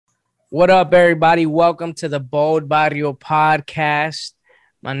What up, everybody? Welcome to the Bold Barrio podcast.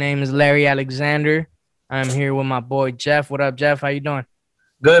 My name is Larry Alexander. I'm here with my boy Jeff. What up, Jeff? How you doing?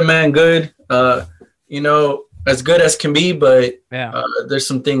 Good, man. Good. As good as can be, but Yeah, there's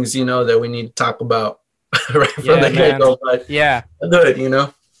some things that we need to talk about right from yeah, the get man. go. But Yeah, good.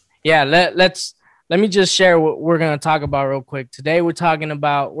 yeah. Let me just share what we're gonna talk about real quick. Today we're talking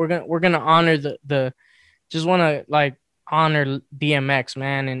about we're gonna honor the just want to like honor DMX,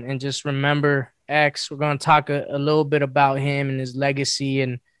 man, and just remember X. We're gonna talk a little bit about him and his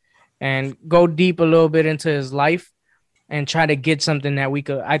legacy and go deep a little bit into his life and try to get something that we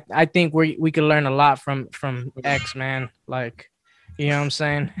could. I think we could learn a lot from X, man. Like, you know what I'm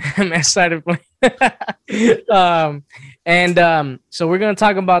saying? I'm excited. So we're gonna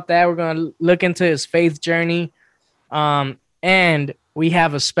talk about that. We're gonna look into his faith journey. And we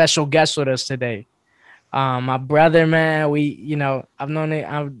have a special guest with us today. My brother, man. I've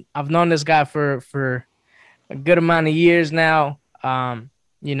known this guy for a good amount of years now. And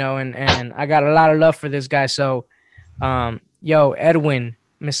I got a lot of love for this guy. So, Edwin,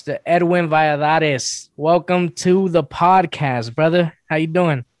 Mr. Edwin Valladares, welcome to the podcast, brother. How you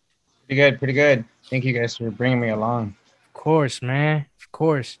doing? Pretty good. Thank you guys for bringing me along. Of course, man. Of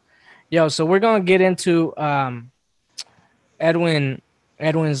course. So we're gonna get into Edwin's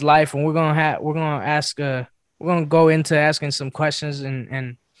life, and we're gonna go into asking some questions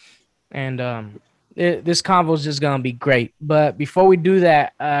and this convo is just gonna be great. But before we do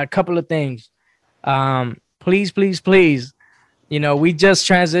that, a couple of things. Please, we just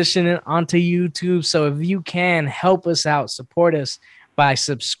transitioned onto YouTube, so if you can help us out, support us by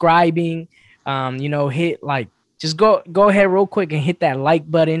subscribing. Hit like, just go ahead real quick and hit that like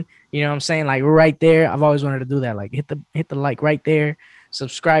button. You know what I'm saying? Like, we're right there. I've always wanted to do that. Like, hit the like right there.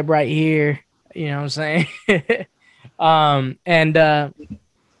 Subscribe right here. You know what I'm saying?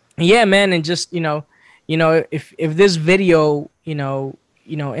 Yeah, man, and just if this video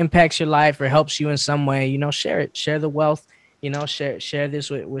impacts your life or helps you in some way, share it. Share the wealth. Share this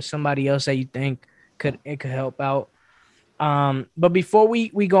with somebody else that you think could help out. But before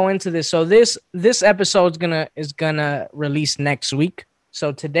we go into this, so this episode is gonna release next week.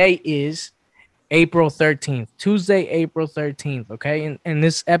 So today is April 13th, Tuesday, April 13th. Okay. And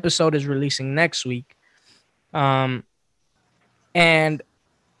this episode is releasing next week. And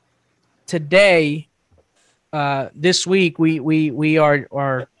today, this week, we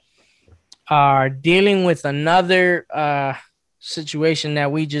are dealing with another, situation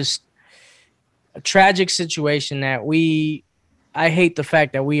that a tragic situation that I hate the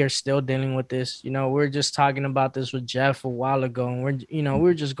fact that we are still dealing with this. We're just talking about this with Jeff a while ago, and we're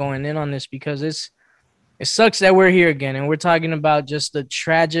just going in on this because it sucks that we're here again, and we're talking about just the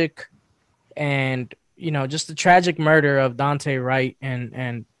tragic and just the tragic murder of Dante Wright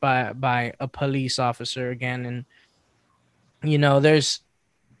and by a police officer again. And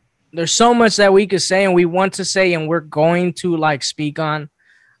there's so much that we could say and we want to say and we're going to speak on,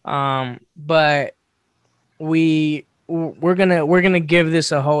 but we're gonna give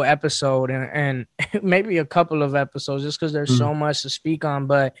this a whole episode and maybe a couple of episodes just because there's so much to speak on.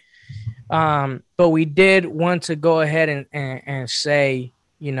 But we did want to go ahead and say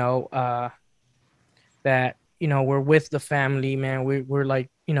that we're with the family, man. We're like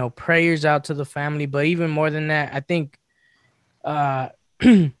prayers out to the family, but even more than that, I think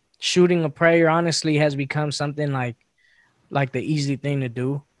shooting a prayer honestly has become something like the easy thing to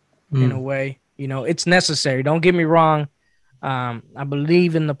do in a way. It's necessary. Don't get me wrong. I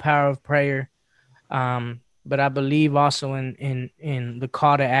believe in the power of prayer, but I believe also in the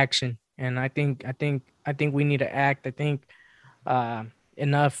call to action. And I think we need to act. I think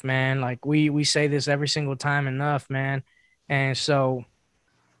enough, man. Like we say this every single time. Enough, man. And so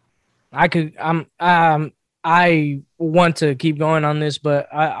I want to keep going on this, but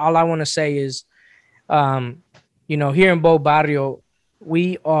all I want to say is, here in Bold Barrio,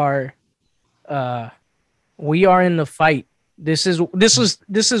 we are in the fight. This is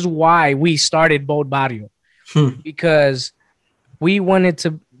why we started Bold Barrio, because we wanted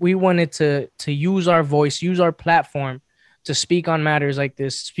to use our voice, use our platform to speak on matters like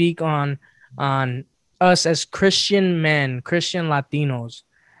this, speak on us as Christian men, Christian Latinos,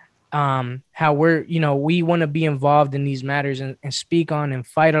 how we want to be involved in these matters and speak on and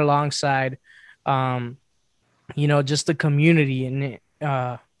fight alongside, just the community and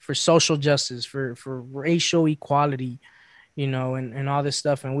for social justice, for racial equality, and all this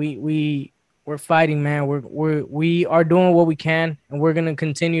stuff. And we're fighting, man. We are doing what we can, and we're gonna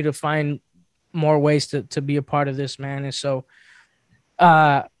continue to find more ways to be a part of this, man. And so,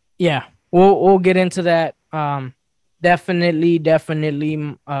 yeah, we'll get into that. Definitely.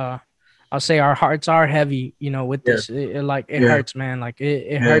 I'll say our hearts are heavy, you know, with Yeah. this. Like it Yeah. hurts, man. Like it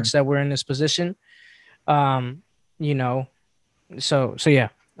Yeah. hurts that we're in this position. You know, so yeah.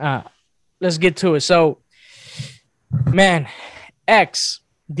 Let's get to it. So, man,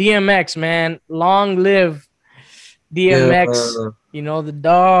 DMX, man, long live DMX. Yeah, You know, the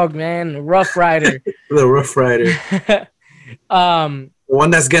dog, man, the Rough Rider. the Rough Rider, one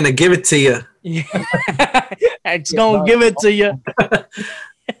that's gonna give it to you. Yeah. It's gonna give it to you.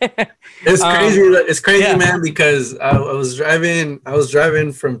 It's crazy. It's crazy, yeah. man. Because I was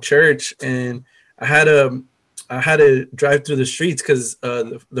driving from church, and I had to drive through the streets because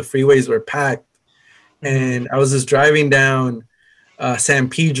the freeways were packed, and I was just driving down San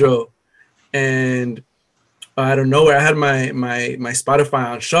Pedro, and out of nowhere, I had my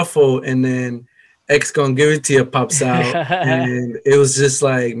Spotify on shuffle, and then X Gonna Give It To You pops out, and it was just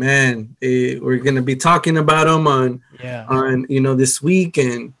like, man, we're gonna be talking about him on this week,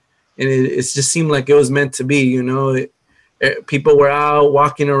 and it just seemed like it was meant to be. You know, people were out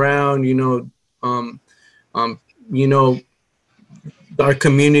walking around. Our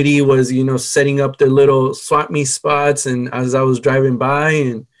community was setting up their little swap meet spots, and as I was driving by,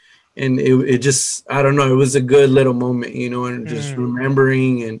 and it just, I don't know, it was a good little moment, and just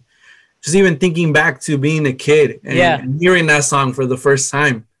remembering and just even thinking back to being a kid and hearing that song for the first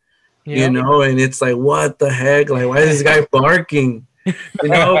time, and it's like, what the heck? Like, why is this guy barking?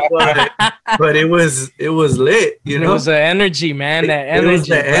 But it was lit, It was the energy, man. That energy. It was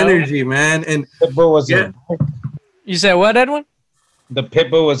the energy, man. And Pitbull was You said what, Edwin? The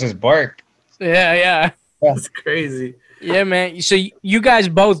Pitbull was his bark. Yeah. That's crazy. Yeah, man. So you guys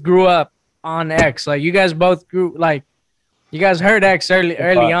both grew up on X. Like, you guys both grew, like, you guys heard X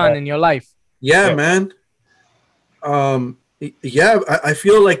early on in your life. Yeah, man. I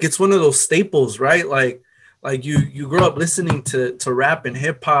feel like it's one of those staples, right? Like you grow up listening to rap and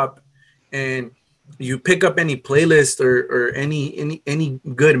hip hop, and you pick up any playlist or any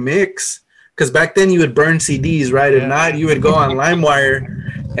good mix. Because back then you would burn CDs, right? If not, you would go on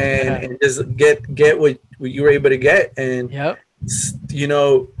LimeWire and just get what you were able to get. And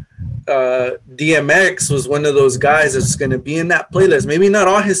DMX was one of those guys that's gonna be in that playlist. Maybe not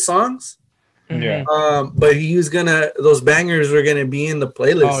all his songs, but those bangers were gonna be in the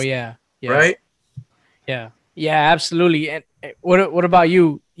playlist. Oh yeah. Right? Yeah, absolutely. And what about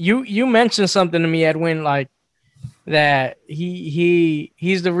you? You mentioned something to me, Edwin, like that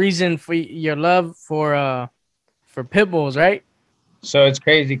he's the reason for your love for Pitbulls, right? So it's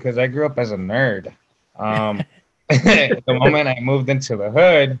crazy because I grew up as a nerd. The moment I moved into the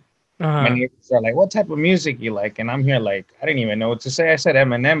hood, my neighbors are like, "What type of music you like?" And I'm here like, I didn't even know what to say. I said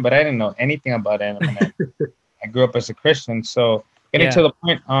Eminem, but I didn't know anything about Eminem. I grew up as a Christian, so getting to the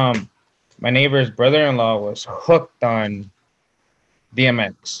point, my neighbor's brother-in-law was hooked on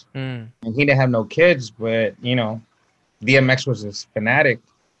DMX, and he didn't have no kids, but DMX was his fanatic.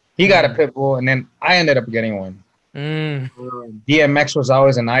 He got a Pitbull, and then I ended up getting one. DMX was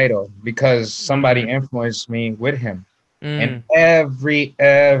always an idol because somebody influenced me with him. And every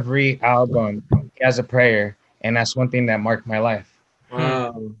album he has a prayer, and that's one thing that marked my life.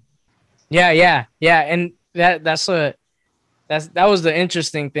 Wow. Yeah, and that was the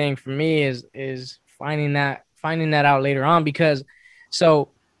interesting thing for me is finding that out later on, because so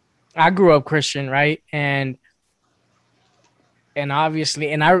I grew up Christian, right? And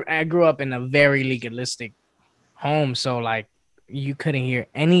obviously, and I grew up in a very legalistic home, so like you couldn't hear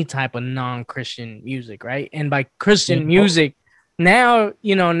any type of non-Christian music, right? And by Christian music, now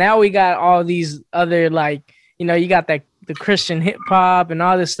we got all these other, like, you got the Christian hip hop and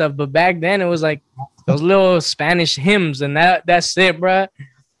all this stuff, but back then it was like those little Spanish hymns, and that's it, bro.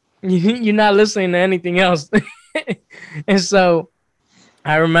 You're not listening to anything else. And so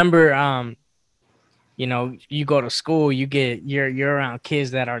I remember, you go to school, you're around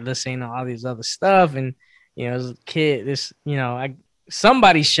kids that are listening to all these other stuff, and as a kid,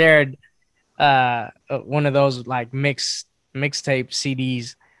 somebody shared one of those like mixtape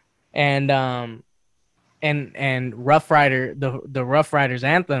CDs, and Rough Rider, the Rough Riders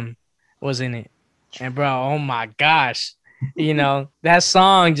anthem was in it, and bro, oh my gosh, that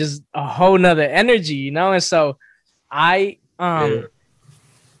song just a whole nother energy, and so I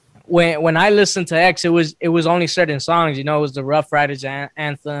when I listened to X, it was only certain songs, it was the Rough Riders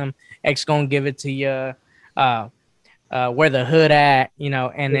anthem, X Gonna Give It To You, Where the Hood At,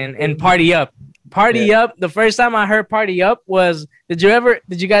 and then Party Up. Up. The first time I heard Party Up was, did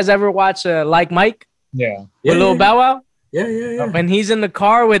you guys ever watch Like Mike? Yeah. With Lil Bow Wow? Yeah. When he's in the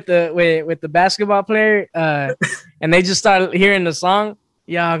car with the basketball player, and they just start hearing the song,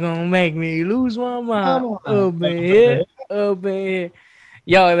 y'all gonna make me lose my mind. Up in here.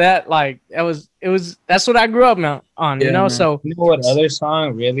 Yo, that like that's what I grew up on, Yeah, you know. man. So You know what other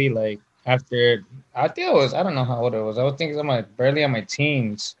song really like after I think it was I don't know how old it was. I was thinking I'm like barely on my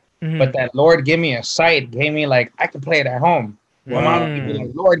teens. But mhm. that Lord Give Me a Sight gave me like I could play it at home. My mom would be Mm.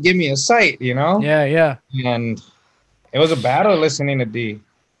 like, Lord Give Me a Sight, you know? Yeah, yeah, And it was a battle listening to D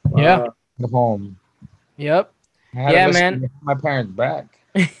yeah, Wow. at home. yep, I had to yeah, listen man. to my parents back.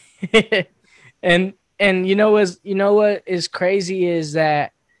 and you know what is crazy is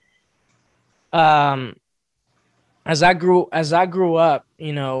that um as I grew up,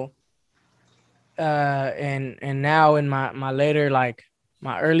 you know, and now in my later like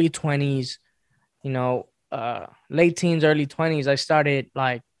my early 20s, you know, late teens, early 20s, I started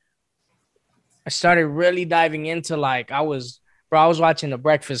really diving into like I was watching the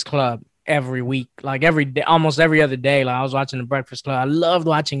Breakfast Club every week, like every day, almost every other day. Like I was watching the Breakfast Club. I loved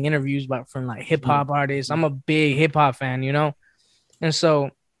watching interviews from like hip hop artists. I'm a big hip hop fan, you know, and so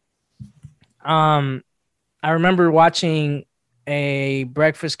um I remember watching a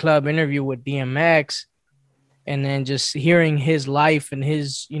Breakfast Club interview with DMX, and then just hearing his life and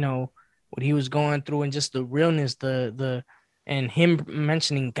his, you know, what he was going through and just the realness, the and him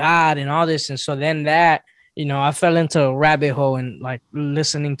mentioning God and all this. And so then that, you know, I fell into a rabbit hole and like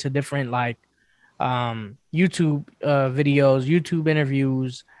listening to different like YouTube videos, YouTube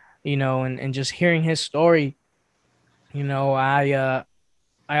interviews, you know, and just hearing his story. You know, I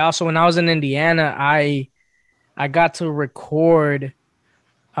also, when I was in Indiana, I got to record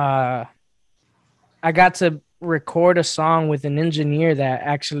uh I got to record a song with an engineer that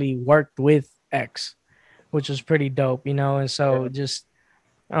actually worked with X, which was pretty dope, you know. And so just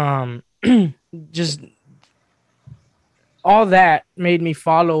um just all that made me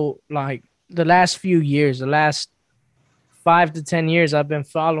follow like the last few years, the last 5 to 10 years, I've been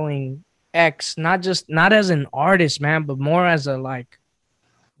following X, not as an artist, man, but more as a like,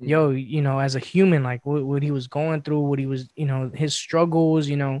 yo, you know, as a human, like what he was going through, what he was, you know, his struggles,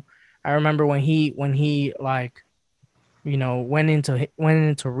 you know. I remember when he like, you know, went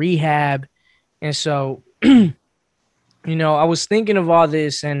into rehab. And so, you know, I was thinking of all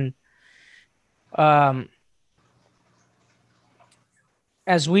this, and um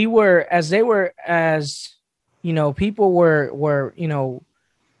as they were, as you know, people were, you know,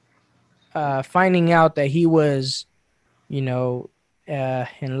 finding out that he was, you know,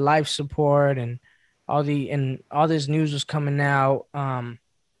 in life support, and all this news was coming out.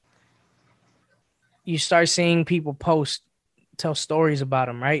 You start seeing people tell stories about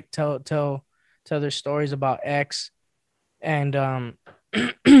him, right? Tell their stories about X. And uh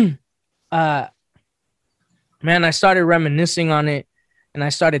man, I started reminiscing on it, and I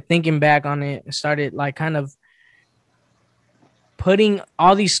started thinking back on it, and started like kind of putting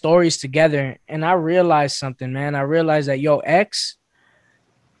all these stories together. And I realized something, man. I realized that, yo, X,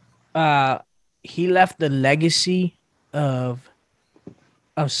 uh he left the legacy of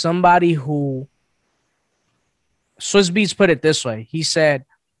somebody who, Swiss Beats put it this way. He said,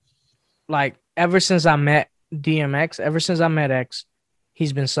 like, ever since I met DMX, ever since I met X,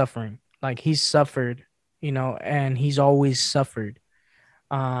 he's been suffering. Like, he's suffered, you know, and he's always suffered.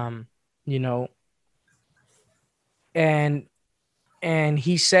 You know, and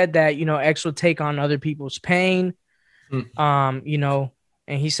he said that, you know, X would take on other people's pain. You know,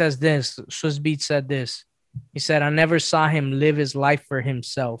 and he says this, Swiss Beats said this. He said, I never saw him live his life for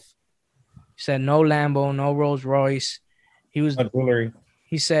himself. He said, no Lambo, no Rolls Royce. He was Jewelry.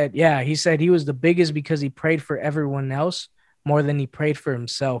 He said, yeah, he said he was the biggest because he prayed for everyone else more than he prayed for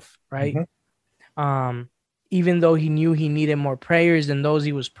himself, right? Even though he knew he needed more prayers than those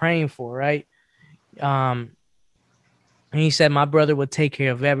he was praying for, right? And he said, my brother would take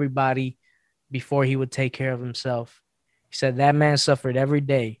care of everybody before he would take care of himself. He said that man suffered every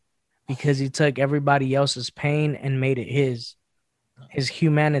day because he took everybody else's pain and made it his. His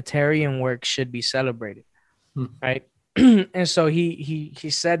humanitarian work should be celebrated, right? And so he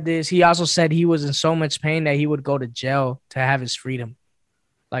said this. He also said he was in so much pain that he would go to jail to have his freedom,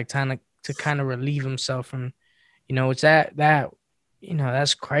 like to kind of relieve himself from, you know, it's that you know,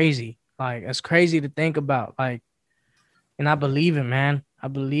 that's crazy. Like, that's crazy to think about. Like, and I believe it, man. I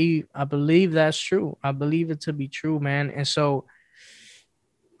believe that's true. I believe it to be true, man. And so,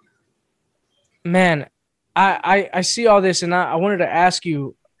 man, I see all this, and I wanted to ask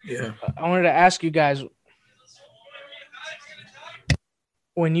you. Yeah. I wanted to ask you guys,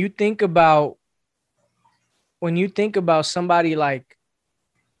 when you think about somebody like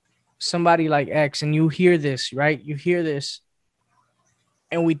X, and you hear this, right? You hear this,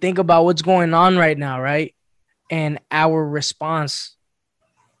 and we think about what's going on right now, right? And our response,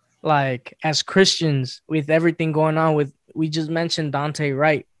 like, as Christians, with everything going on we just mentioned Dante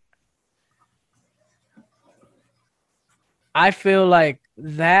Wright. I feel like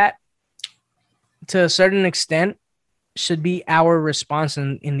that, to a certain extent, should be our response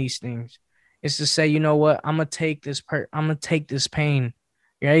in these things. Is to say, you know what, I'm gonna take this pain.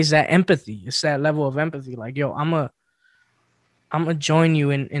 Yeah, it's that empathy. It's that level of empathy. Like, yo, I'm gonna join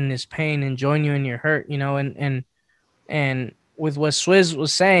you in this pain and join you in your hurt, you know, and with what Swizz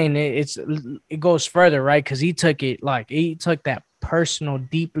was saying, it goes further, right? Because he took that personal,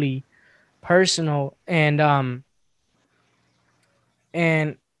 deeply personal, and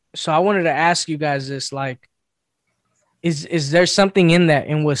so I wanted to ask you guys this, like, is there something in that,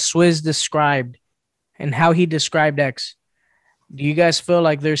 in what Swizz described and how he described X? Do you guys feel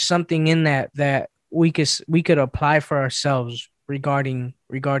like there's something in that we could apply for ourselves regarding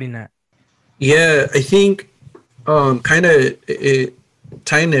that? Yeah, I think kind of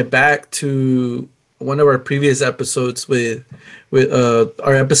tying it back to one of our previous episodes with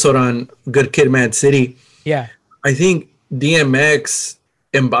our episode on Good Kid, Mad City. Yeah, I think DMX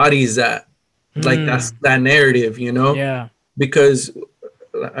embodies that, like that's that narrative, you know? Yeah. Because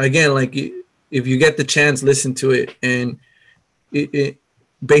again, like if you get the chance, listen to it, and it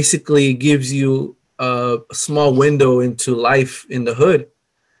basically gives you a small window into life in the hood.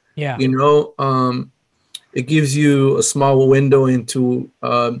 Yeah. You know, it gives you a small window into,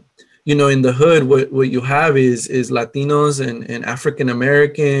 you know, in the hood, what you have is Latinos and African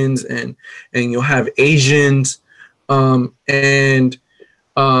Americans, and you'll have Asians,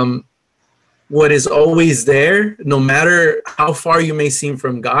 what is always there, no matter how far you may seem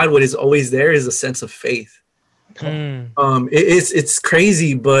from God, what is always there is a sense of faith. It's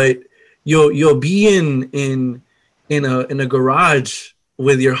crazy, but you'll be in a garage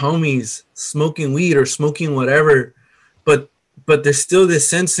with your homies smoking weed or smoking whatever, but there's still this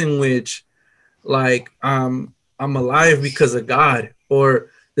sense in which, like, I'm alive because of God, or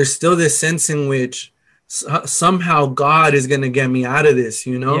there's still this sense in which somehow God is gonna get me out of this,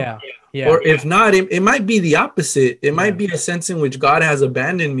 you know? Yeah. Or if not, it might be the opposite. It might be a sense in which God has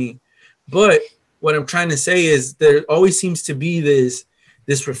abandoned me. But what I'm trying to say is there always seems to be this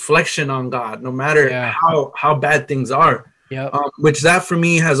reflection on God, no matter how bad things are. Yeah. Which that for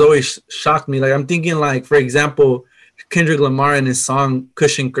me has always shocked me. Like, I'm thinking, like, for example, Kendrick Lamar in his song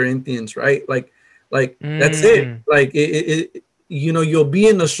 "Cushion Corinthians," right? Like that's it. Like it, you know, you'll be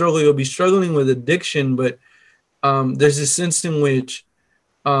in the struggle, you'll be struggling with addiction, but there's this sense in which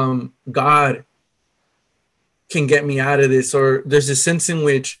God can get me out of this, or there's a sense in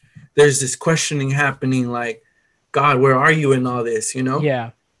which there's this questioning happening, like, God, where are you in all this, you know?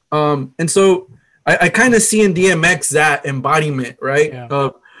 Yeah. And so I kind of see in DMX that embodiment, right? Yeah.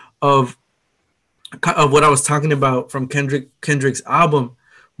 Of what I was talking about from Kendrick's album,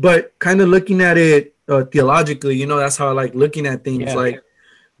 but kind of looking at it theologically, you know, that's how I like looking at things. Like,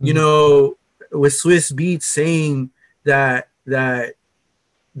 you know, with Swizz Beatz saying that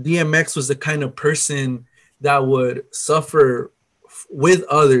DMX was the kind of person that would suffer with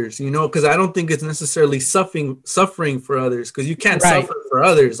others, you know, because I don't think it's necessarily suffering for others, because you can't suffer for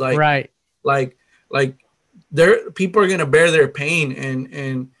others. Like, like there, people are gonna bear their pain,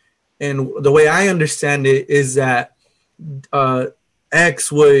 and the way I understand it is that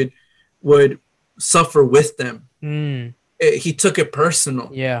X would suffer with them. He took it personal.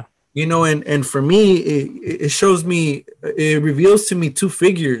 Yeah. You know, and for me, it shows me, it reveals to me two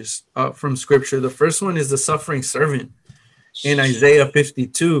figures from Scripture. The first one is the suffering servant in Isaiah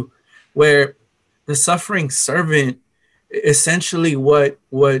 52, where the suffering servant, essentially what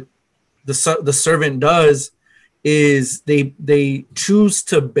the servant does is they choose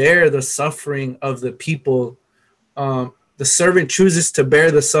to bear the suffering of the people. The servant chooses to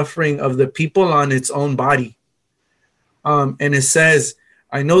bear the suffering of the people on its own body. And it says,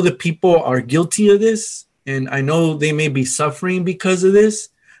 I know the people are guilty of this, and I know they may be suffering because of this,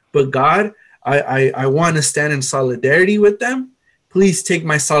 but God, I want to stand in solidarity with them. Please take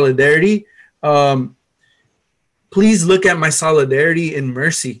my solidarity. Please look at my solidarity in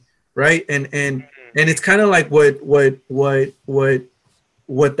mercy, right? And it's kind of like what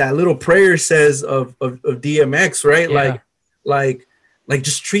that little prayer says of DMX, right? Yeah. Like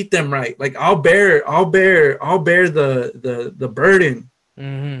just treat them right. Like I'll bear the burden.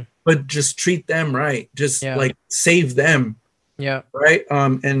 But just treat them right. Just like save them. Yeah. Right.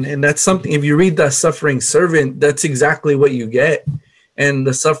 And that's something, if you read The Suffering Servant, that's exactly what you get. And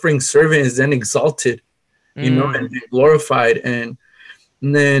the suffering servant is then exalted, you know, and glorified. And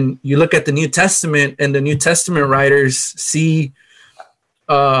then you look at the New Testament, and the New Testament writers see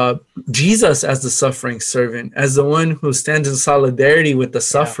Jesus as the suffering servant, as the one who stands in solidarity with the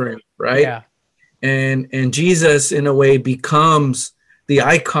suffering, right? Yeah. and Jesus in a way becomes the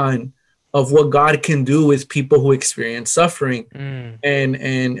icon of what God can do with people who experience suffering.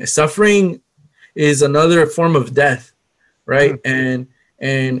 And suffering is another form of death, right? And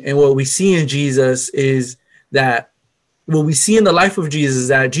what we see in Jesus is that what we see in the life of Jesus is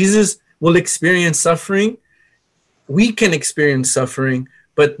that Jesus will experience suffering. We can experience suffering,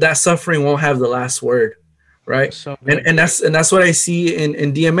 but that suffering won't have the last word, right? So and that's what I see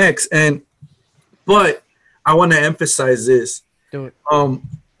in DMX. But I want to emphasize this. Do it.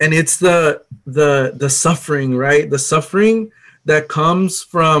 And it's the suffering, right? The suffering that comes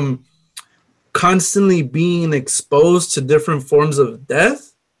from constantly being exposed to different forms of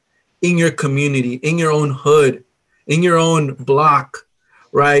death in your community, in your own hood, in your own block,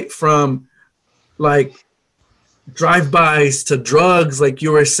 right? From like drive-bys to drugs, like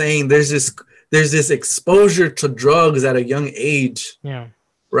you were saying, there's this exposure to drugs at a young age. Yeah.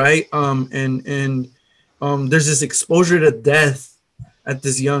 Right. And there's this exposure to death at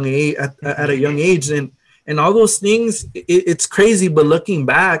this young age, at a young age, and all those things. It's crazy, but looking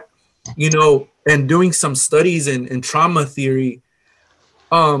back, you know, and doing some studies in trauma theory,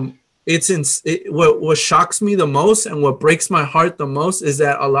 what shocks me the most and what breaks my heart the most is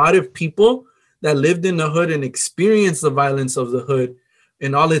that a lot of people that lived in the hood and experienced the violence of the hood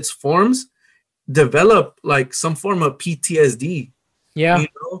in all its forms develop like some form of PTSD. Yeah. You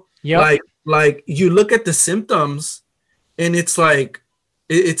know? Yeah. Like you look at the symptoms and it's like,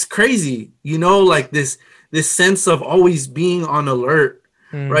 it's crazy, you know, like this sense of always being on alert,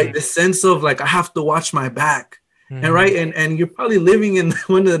 right? This sense of like, I have to watch my back. And right. And you're probably living in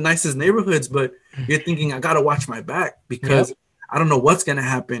one of the nicest neighborhoods, but you're thinking, I got to watch my back because I don't know what's going to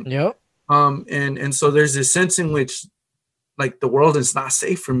happen. Yep. And so there's this sense in which like the world is not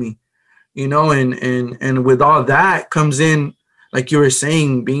safe for me, you know, and with all that comes in, like you were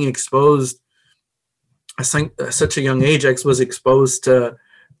saying, being exposed at such a young age. X was exposed to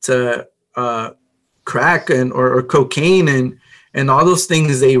crack or cocaine and all those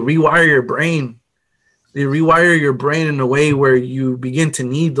things. They rewire your brain. They rewire your brain in a way where you begin to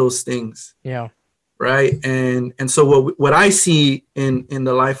need those things. Yeah. Right. And so what I see in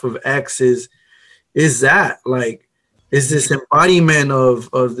the life of X is that like is this embodiment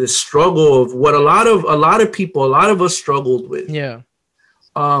of this struggle of what a lot of people, a lot of us struggled with. Yeah.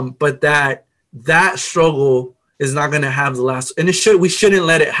 But that struggle is not going to have the last, and we shouldn't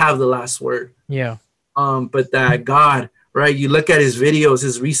let it have the last word. Yeah. But that God, right? You look at his videos,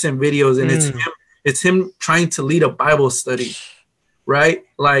 his recent videos, and it's him trying to lead a Bible study, right?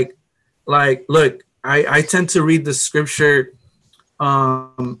 Like, look, I tend to read the scripture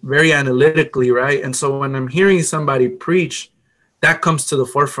very analytically, right? And so when I'm hearing somebody preach, that comes to the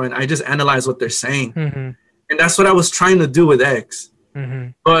forefront. I just analyze what they're saying. And that's what I was trying to do with X.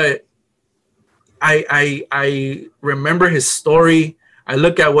 But I remember his story. I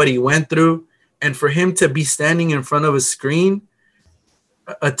look at what he went through, and for him to be standing in front of a screen,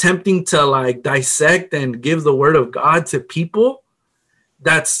 attempting to like dissect and give the word of God to people,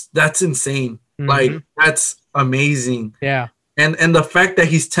 that's insane. Like that's amazing. Yeah. And the fact that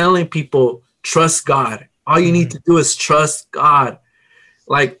he's telling people, trust God. All you need to do is trust God.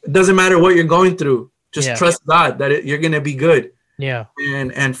 Like, it doesn't matter what you're going through. Just trust God that you're going to be good. Yeah.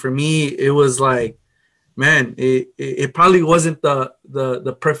 And for me, it was like, man, it probably wasn't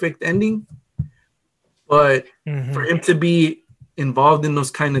the perfect ending. But for him to be involved in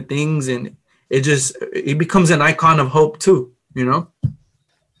those kind of things, and it becomes an icon of hope too, you know?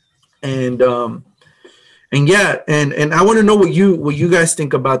 And I want to know what you guys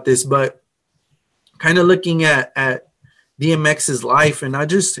think about this, but kind of looking at DMX's life, and not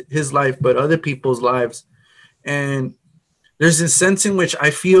just his life, but other people's lives. And there's this sense in which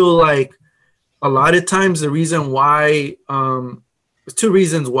I feel like a lot of times the reason why, there's two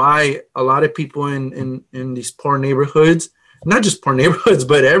reasons why a lot of people in these poor neighborhoods, not just poor neighborhoods,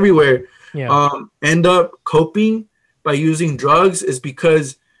 but everywhere, end up coping by using drugs is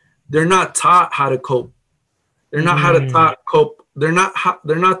because they're not taught how to cope. They're not cope. They're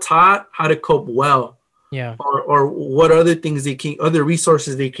not taught how to cope well. Yeah. Or what other things other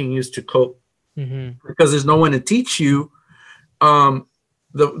resources they can use to cope. Because there's no one to teach you.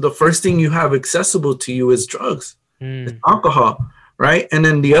 The first thing you have accessible to you is drugs, it's alcohol, right? And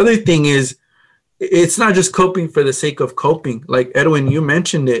then the other thing is, it's not just coping for the sake of coping. Like Edwin, you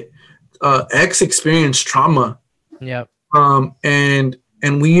mentioned it. X experienced trauma. Yep.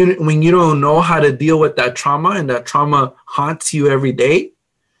 And when you don't know how to deal with that trauma, and that trauma haunts you every day,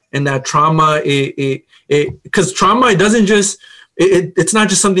 and that trauma, because trauma, it doesn't just, it's not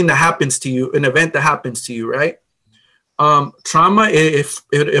just something that happens to you, an event that happens to you, right? Trauma, it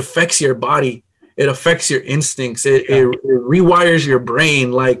affects your body. it affects your instincts. It rewires your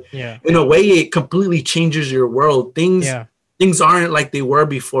brain. Like in a way, it completely changes your world. Things aren't like they were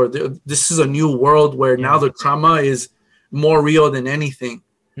before. This is a new world where now the trauma is more real than anything,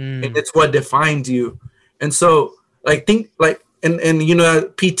 and it's what defines you. And so, like, think like, and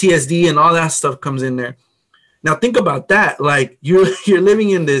PTSD and all that stuff comes in there. Now think about that. Like you're living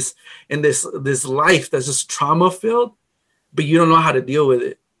in this life that's just trauma filled, but you don't know how to deal with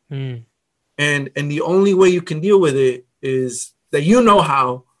it. And the only way you can deal with it is that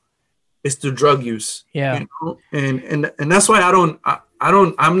how is through drug use. Yeah. And that's why I don't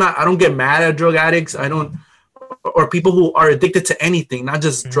get mad at drug addicts. Or people who are addicted to anything, not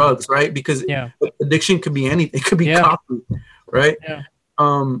just drugs, right? Because addiction could be anything. It could be coffee, right? Yeah.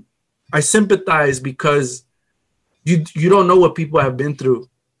 I sympathize because you don't know what people have been through.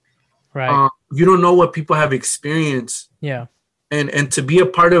 Right. You don't know what people have experienced. Yeah. And to be a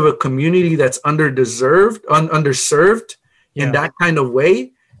part of a community that's underserved in that kind of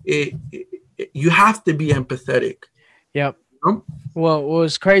way, you have to be empathetic. Yep. Well,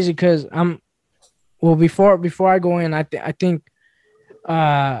 it's crazy because before I go in, I think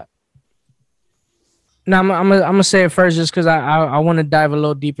now I'm gonna say it first just because I want to dive a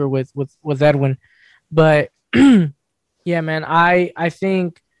little deeper with Edwin, but yeah, man, I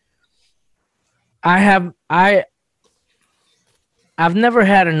think I've never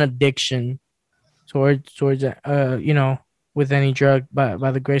had an addiction towards with any drug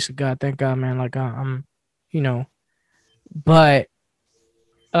by the grace of God. Thank God, man. Like I'm but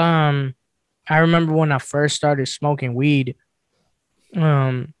I remember when I first started smoking weed,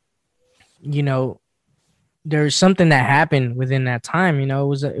 there's something that happened within that time. It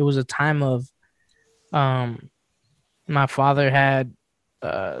was a time of my father had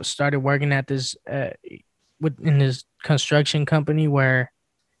started working at this in his construction company where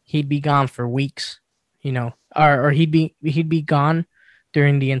he'd be gone for weeks, or he'd be gone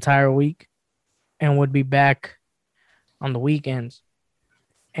during the entire week and would be back on the weekends.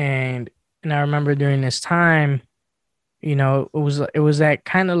 And I remember during this time, it was that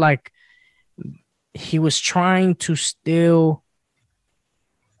kind of like he was trying to still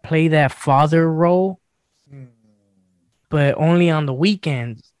play that father role, but only on the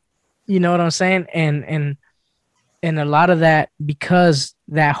weekends. You know what I'm saying? And a lot of that, because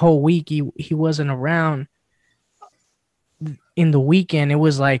that whole week he wasn't around, in the weekend it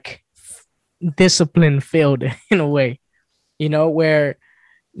was like discipline failed in a way, where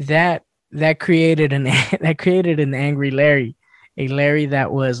that created an angry Larry, a Larry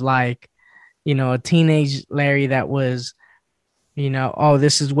that was like, a teenage Larry that was, oh,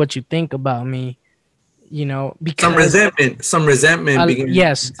 this is what you think about me, because some resentment.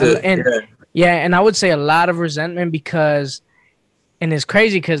 Yes. And I would say a lot of resentment because, and it's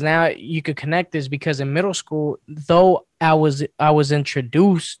crazy because now you could connect this because in middle school, though I was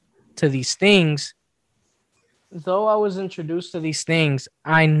introduced to these things, I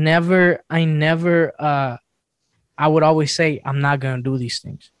would always say, I'm not going to do these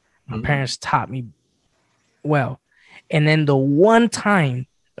things. My parents taught me well. And then the one time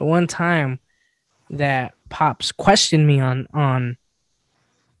that Pops questioned me on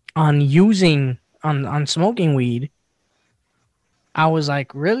smoking weed, I was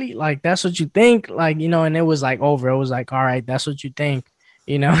like, really? Like, that's what you think? Like, and it was like over. It was like, all right, that's what you think.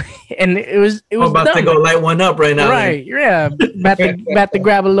 And it was about dumb. to go light one up right now. Right, yeah. About to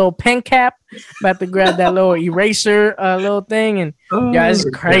grab a little pen cap, about to grab that little eraser little thing, and it's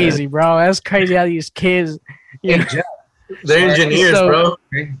crazy, bro. That's crazy how these kids, they're engineers, bro.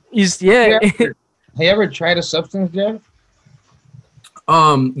 Have you ever tried a substance, Jeff?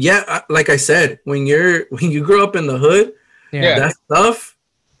 Like I said, when you grow up in the hood, that stuff,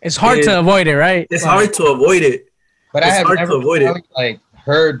 it's hard to avoid it, right? It's hard to avoid it. But I have never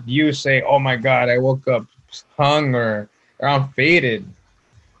heard you say, "Oh my God, I woke up hung or I'm faded."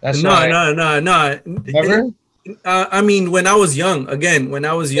 That's no. Never. I mean, when I was young,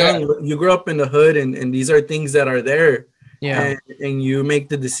 you grew up in the hood, and these are things that are there. Yeah. And you make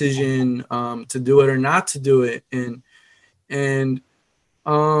the decision to do it or not to do it, and it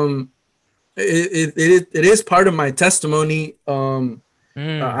is part of my testimony.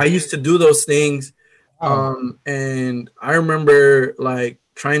 I used to do those things. And I remember like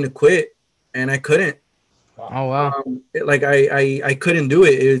trying to quit and I couldn't. Oh, wow. I couldn't do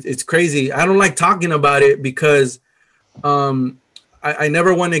it. It's crazy. I don't like talking about it because I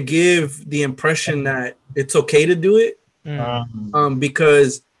never want to give the impression that it's okay to do it.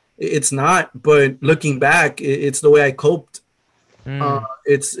 Because it's not, but looking back, it's the way I coped.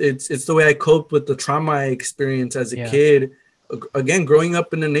 It's the way I coped with the trauma I experienced as a kid. Again, growing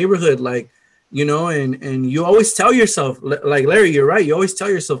up in the neighborhood, like, you know, and you always tell yourself, like Larry, you're right. You always tell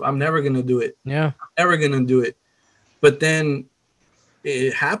yourself, I'm never gonna do it. Yeah. I'm never gonna do it. But then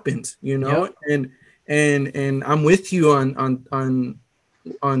it happens, you know, Yep. and I'm with you on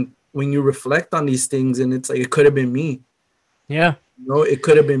when you reflect on these things, and it's like it could have been me. Yeah. You know, it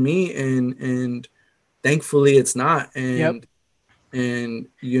could have been me, and thankfully it's not. And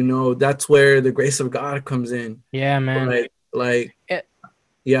you know, that's where the grace of God comes in. Yeah, man. Like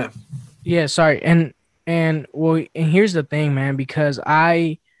yeah. Yeah, sorry. And well, and here's the thing, man, because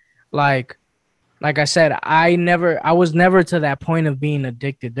I like I said, I was never to that point of being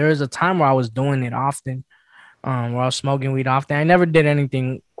addicted. There was a time where I was doing it often, where I was smoking weed often. I never did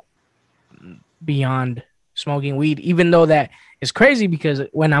anything beyond smoking weed, even though that is crazy because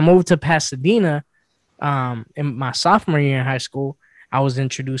when I moved to Pasadena, in my sophomore year in high school, I was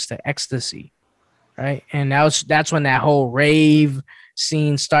introduced to ecstasy, right? And that's when that whole rave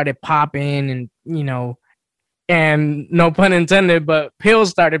scene started popping, and you know, and no pun intended, but pills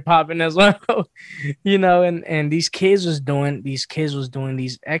started popping as well, you know, and these kids was doing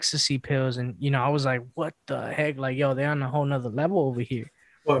these ecstasy pills, and you know, I was like, what the heck, like, yo, they're on a whole nother level over here.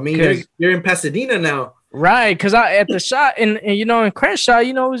 Well, I mean, you're in Pasadena now. Right, because I at the shop and you know in Crenshaw,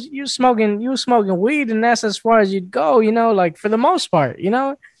 you know, you smoking weed, and that's as far as you'd go, you know, like for the most part, you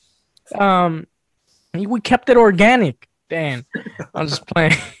know. We kept it organic. Dan, I'm just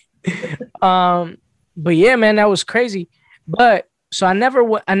playing. But yeah, man, that was crazy. But so I never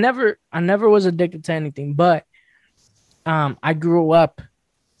was addicted to anything. But I grew up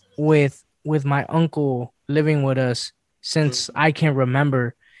with my uncle living with us since I can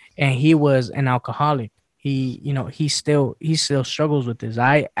remember, and he was an alcoholic. He still struggles with this.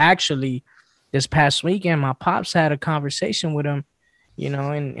 I actually this past weekend, my pops had a conversation with him, you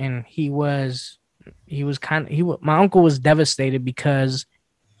know, and my uncle was devastated because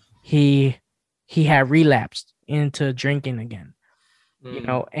he had relapsed into drinking again, you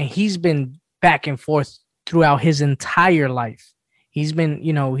know, and he's been back and forth throughout his entire life. He's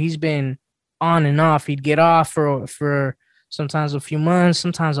been on and off. He'd get off for sometimes a few months,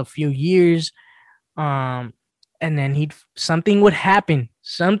 sometimes a few years. And then something would happen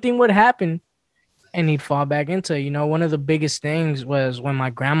and he'd fall back into it. You know, one of the biggest things was when my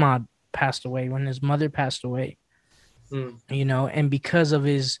grandma passed away, when his mother passed away, you know, and because of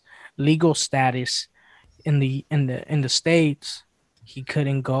his legal status in the States, he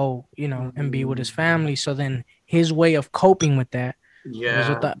couldn't go, you know, and be with his family. So then his way of coping with that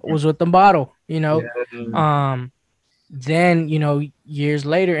was with the bottle, you know. Then, you know, years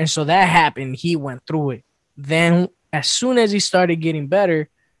later, and so that happened, he went through it. Then as soon as he started getting better,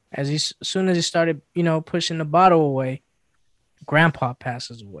 as soon as he started, you know, pushing the bottle away, grandpa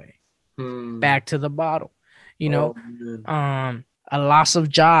passes away. Back to the bottle, you know. A loss of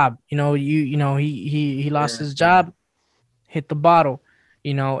job, you know, he lost his job, hit the bottle,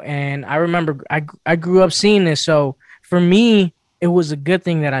 you know. And I remember I grew up seeing this, so for me it was a good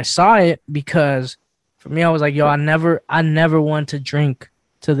thing that I saw it, because for me I was like, yo, I never want to drink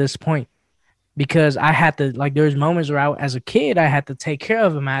to this point, because I had to, like, there's moments where as a kid I had to take care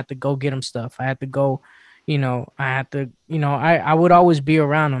of him. I had to go get him stuff. I had to go, you know, I would always be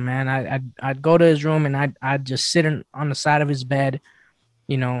around him, man. I'd go to his room and I'd just sit on the side of his bed,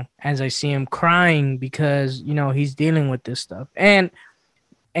 you know, as I see him crying because, you know, he's dealing with this stuff. And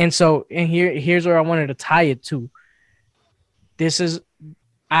here's where I wanted to tie it to. This is,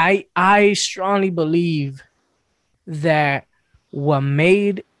 I strongly believe that what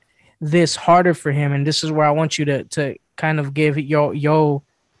made this harder for him, and this is where I want you to kind of give your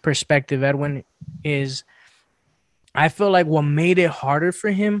perspective, Edwin, is I feel like what made it harder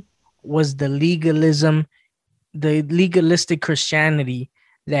for him was the legalistic Christianity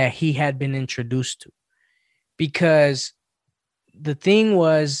that he had been introduced to. Because the thing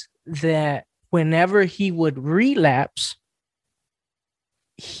was that whenever he would relapse,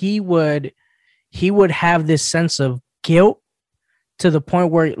 he would have this sense of guilt to the point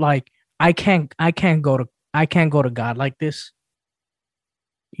where, like, I can't go to God like this.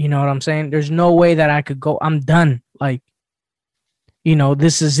 You know what I'm saying? There's no way that I could go. I'm done. Like, you know,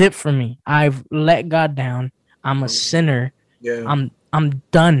 this is it for me. I've let God down. I'm a sinner. Yeah. I'm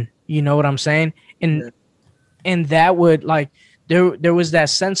done. You know what I'm saying? And that would, like, there was that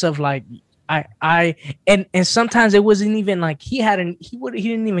sense of like, and sometimes it wasn't even like he didn't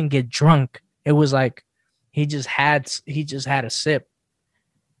even get drunk. It was like he just had a sip.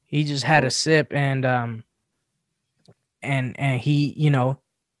 He just had a sip, and he, you know,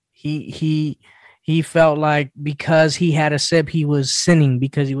 he felt like because he had a sip, he was sinning,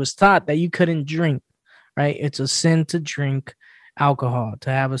 because he was taught that you couldn't drink, right? It's a sin to drink alcohol, to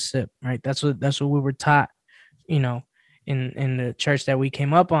have a sip, right? That's what we were taught, you know, in the church that we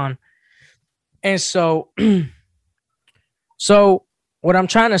came up on. And so so what I'm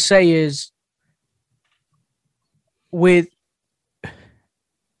trying to say is, with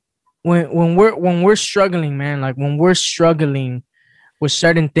when we're struggling, man, like when we're struggling with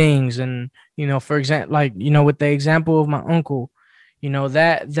certain things, and for example, like with the example of my uncle,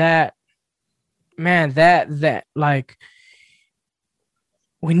 that man, that like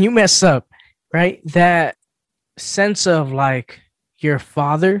when you mess up, right, that sense of like your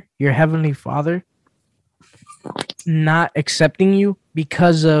father, your heavenly father, not accepting you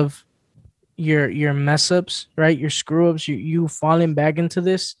because of your mess ups, right, your screw ups, you falling back into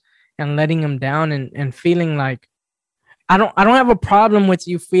this and letting him down, and feeling like, I don't have a problem with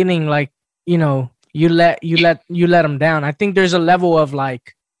you feeling like, you let him down. I think there's a level of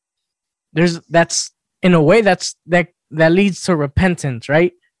like, that's in a way that leads to repentance,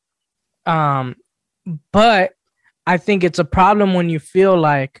 right? But I think it's a problem when you feel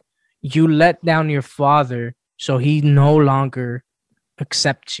like you let down your father, so he no longer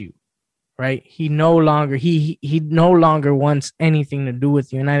accepts you, right? He no longer wants anything to do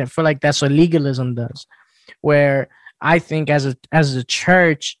with you. And I feel like that's what legalism does, where I think as a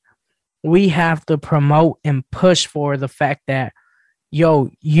church, we have to promote and push for the fact that,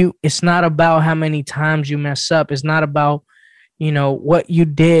 it's not about how many times you mess up. It's not about, what you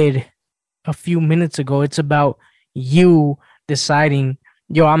did a few minutes ago. It's about you deciding,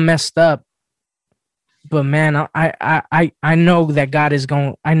 I messed up, but man, I know that God is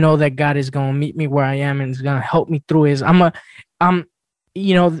going to meet me where I am, and is going to help me through it. I'm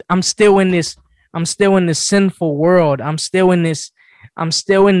still in this sinful world. I'm still in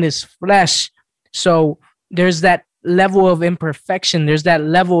this flesh. So there's that level of imperfection. There's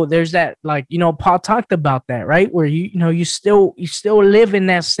that like, Paul talked about that, right? Where you still live in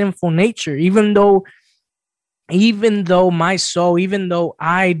that sinful nature, even though my soul, even though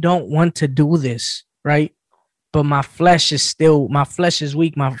I don't want to do this, right? But my flesh is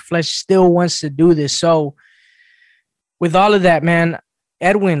weak. My flesh still wants to do this. So with all of that, man,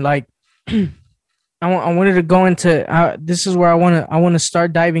 Edwin, like, I wanted to go into, this is where I want to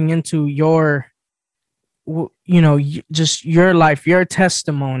start diving into your, just your life, your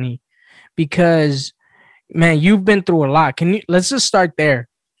testimony, because, man, you've been through a lot. Let's just start there.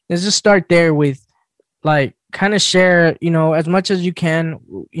 Let's just start there with, like, kind of share, as much as you can,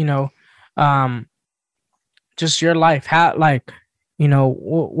 just your life. How, like,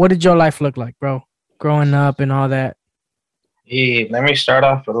 what did your life look like, bro, growing up and all that? Yeah, let me start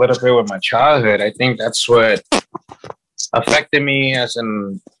off a little bit with my childhood. I think that's what affected me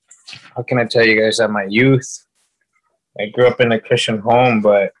how can I tell you guys, that my youth. I grew up in a Christian home,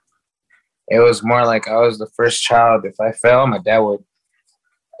 but it was more like I was the first child. If I fell, my dad would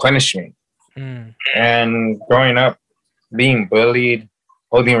punish me. And growing up, being bullied,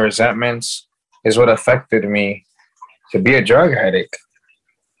 holding resentments is what affected me to be a drug addict.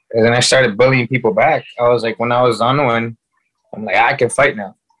 And then I started bullying people back. I was like, when I was on one, I'm like, I can fight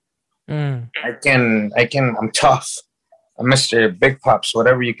now. I'm tough. I'm Mr. Big Pops,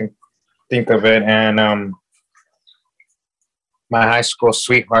 whatever you can think of it. And my high school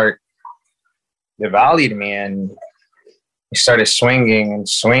sweetheart devalued me, and we started swinging.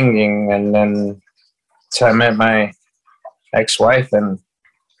 And then so I met my ex-wife, and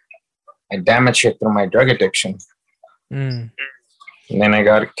I damaged her through my drug addiction. And then I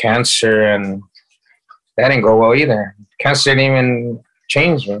got cancer, and that didn't go well either. Cancer didn't even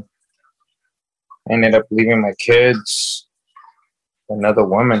change me. I ended up leaving my kids, another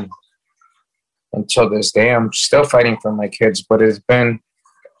woman. Until this day, I'm still fighting for my kids, but it's been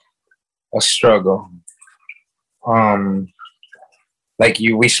a struggle. Like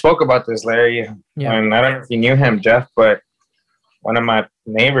we spoke about this, Larry, and I don't know if you knew him, Jeff, but one of my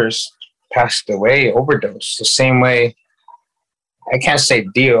neighbors passed away, overdose, the same way. I can't say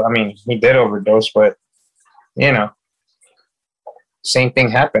deal. I mean, he did overdose, but same thing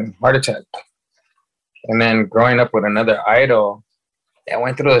happened, heart attack. And then growing up with another idol that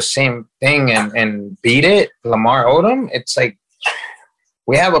went through the same thing and beat it, Lamar Odom, it's like,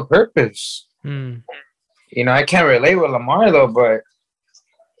 we have a purpose. I can't relate with Lamar, though, but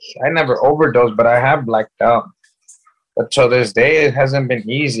I never overdosed, but I have blacked out. But till this day, it hasn't been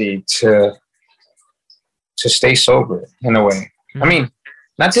easy to stay sober, in a way. I mean,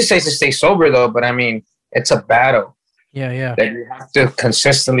 not to say to stay sober, though, but I mean, it's a battle. Yeah. That you have to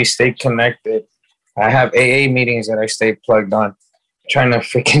consistently stay connected. I have AA meetings that I stay plugged on, trying to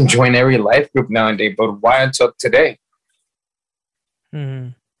freaking join every life group nowadays, but why until today?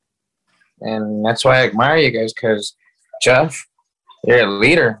 And that's why I admire you guys, because Jeff, You're a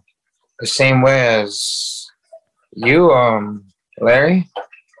leader, the same way as you, Larry.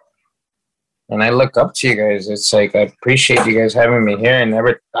 And I look up to you guys. It's like I appreciate you guys having me here. And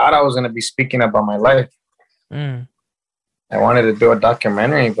never thought I was gonna be speaking about my life. Mm. I wanted to do a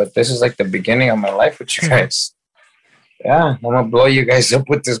documentary, but this is like the beginning of my life with you guys. Yeah, I'm gonna blow you guys up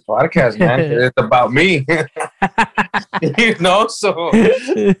with this podcast, man. It's about me. You know, so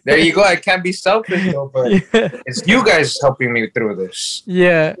there you go. I can't be selfish though, but it's you guys helping me through this.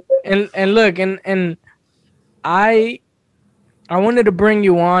 Yeah. And look, and I wanted to bring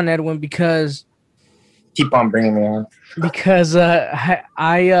you on, Edwin, because keep on bringing me on. Because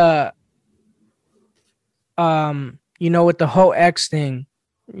you know, with the whole X thing,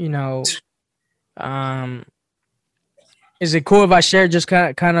 you know, is it cool if I share just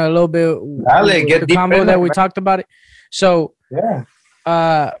kind of a little bit the combo that we talked about it? So yeah,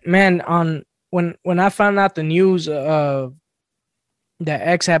 man, when I found out the news of that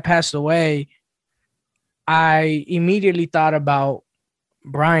X had passed away, I immediately thought about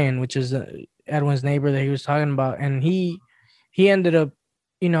Brian, which is Edwin's neighbor that he was talking about, and he ended up,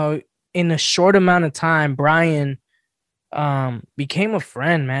 you know, in a short amount of time, Brian became a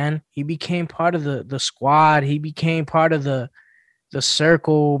friend, man. He became part of the squad. He became part of the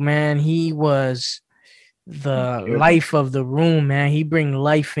circle, man. He was the life of the room, man. He bring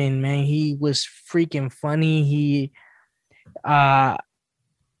life in, man. He was freaking funny. He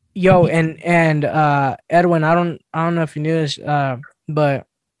yo, and Edwin, I don't know if you knew this, but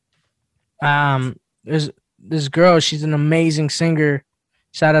there's this girl, she's an amazing singer.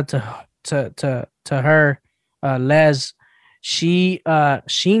 Shout out to her, Les. She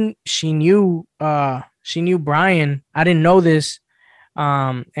knew Brian. I didn't know this.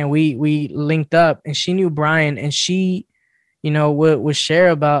 And we linked up, and she knew Brian, and she, you know, would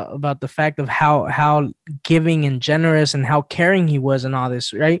share about the fact of how giving and generous and how caring he was and all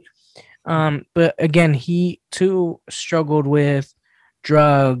this, right? But again, he too struggled with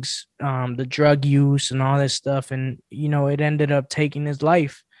drugs, the drug use and all this stuff, and you know, it ended up taking his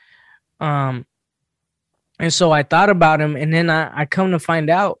life. And so I thought about him, and then I come to find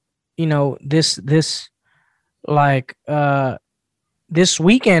out, you know, this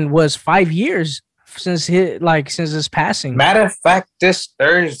weekend was 5 years since his passing. Matter of fact, this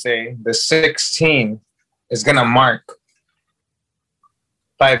Thursday, the 16th, is gonna mark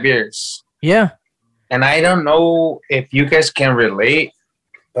 5 years. Yeah. And I don't know if you guys can relate,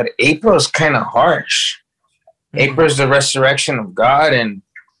 but April is kind of harsh. April is the resurrection of God, and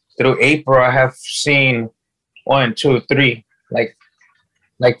through April, I have seen 1, 2, 3, like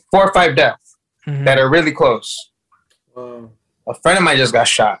 4 or 5 deaths that are really close. A friend of mine just got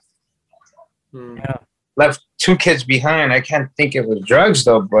shot. Yeah. Left 2 kids behind. I can't think it was drugs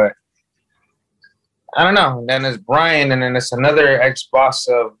though, but I don't know. And then there's Brian, and then there's another ex-boss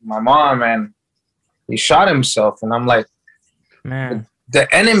of my mom, and he shot himself. And I'm like, man,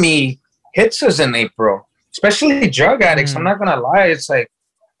 the enemy hits us in April, especially drug addicts. I'm not gonna lie. It's like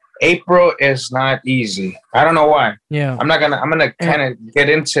April is not easy. I don't know why. Yeah. I'm gonna kind of get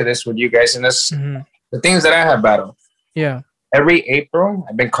into this with you guys, and this the things that I have battled. Yeah. Every April,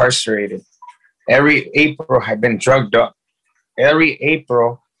 I've been incarcerated. Every April, I've been drugged up. Every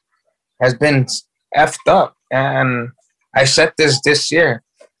April has been effed up. And I said this year,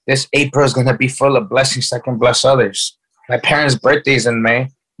 this April is going to be full of blessings that can bless others. My parents' birthday's in May.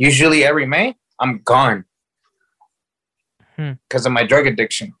 Usually every May, I'm gone because of my drug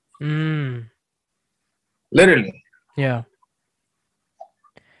addiction. Literally. Yeah.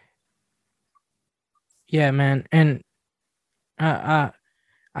 Yeah, man. And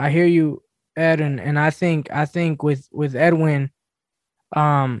I hear you, Ed, and I think with Edwin,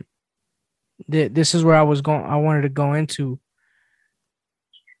 this is where I wanted to go into.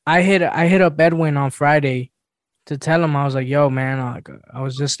 I hit up Edwin on Friday to tell him, I was like, yo, man, I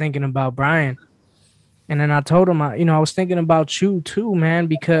was just thinking about Brian. And then I told him, I was thinking about you too, man,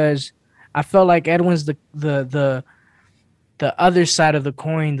 because I felt like Edwin's the other side of the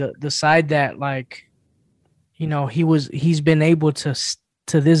coin, the side that, like, you know, he's been able to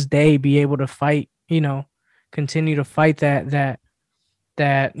this day be able to fight, you know, continue to fight that,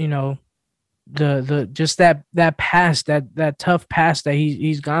 you know, the just that past, that tough past that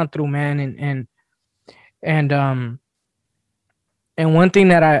he's gone through, man. And one thing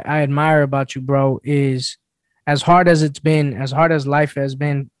that I admire about you, bro, is as hard as it's been, as hard as life has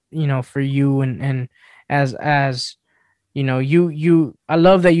been, you know, for you, and as you know, I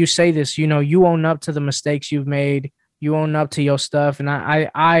love that you say this, you know, you own up to the mistakes you've made, you own up to your stuff, and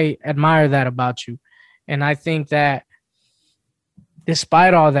I admire that about you. And I think that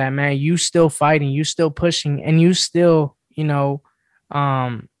despite all that, man, you still fighting, you still pushing, and you still, you know,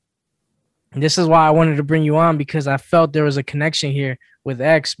 This is why I wanted to bring you on, because I felt there was a connection here with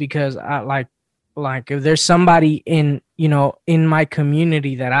X, because I like if there's somebody in, you know, in my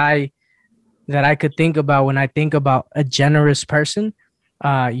community that I could think about when I think about a generous person,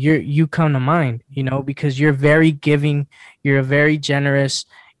 you come to mind, you know, because you're very giving, you're very generous,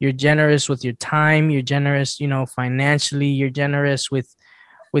 you're generous with your time, you're generous, you know, financially, you're generous with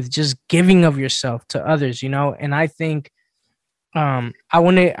just giving of yourself to others, you know. And I think I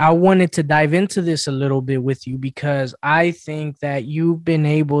wanted to dive into this a little bit with you, because I think that you've been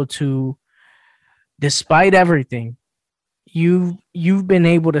able to, despite everything, you've been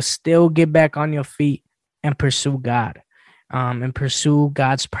able to still get back on your feet and pursue God, and pursue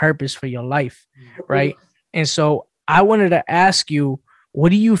God's purpose for your life, right? And so I wanted to ask you, what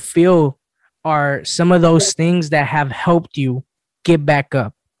do you feel are some of those things that have helped you get back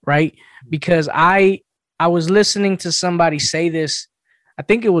up, right? Because I was listening to somebody say this, I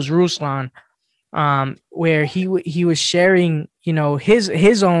think it was Ruslan, where he was sharing, you know,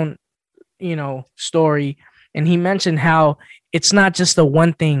 his own, you know, story, and he mentioned how it's not just a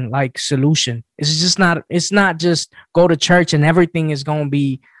one thing like solution. It's not just go to church and everything is going to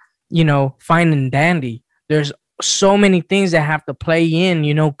be, you know, fine and dandy. There's so many things that have to play in,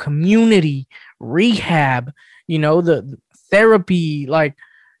 you know, community, rehab, you know, the therapy, like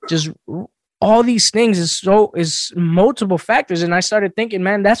just all these things is multiple factors. And I started thinking,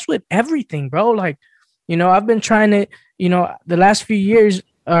 man, that's with everything, bro. Like, you know, I've been trying to, you know, the last few years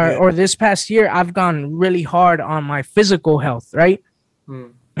or this past year, I've gone really hard on my physical health, right?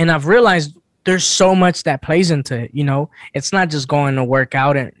 And I've realized there's so much that plays into it. You know, it's not just going to work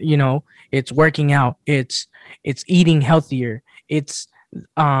out, and, you know, it's working out, it's eating healthier, it's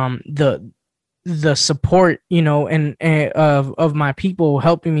the support, you know, and of my people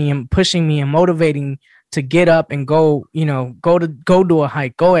helping me and pushing me and motivating to get up and go, you know, go do a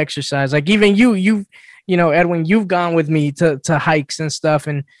hike, go exercise. Like even you know, Edwin, you've gone with me to hikes and stuff,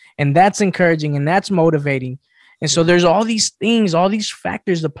 and that's encouraging and that's motivating. And so there's all these things, all these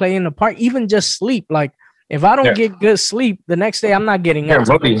factors to play in the part, even just sleep. Like if I don't get good sleep, the next day I'm not getting up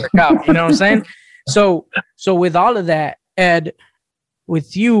to work out. You know what I'm saying? So with all of that, Ed,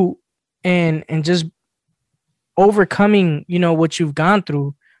 with you and just overcoming, you know, what you've gone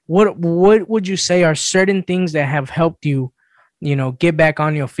through, what would you say are certain things that have helped you, you know, get back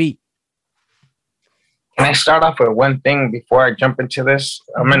on your feet? Can I start off with one thing before I jump into this?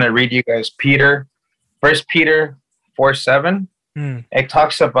 I'm going to read you guys First Peter 4:7. It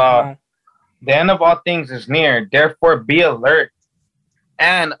talks about the end of all things is near. Therefore, be alert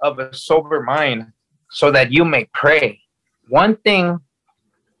and of a sober mind, so that you may pray. One thing,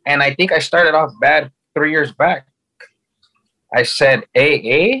 and I think I started off bad 3 years back. I said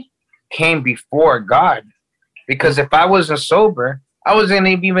AA came before God, because if I wasn't sober, I wasn't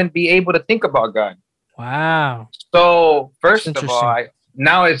even be able to think about God. Wow. So first of all,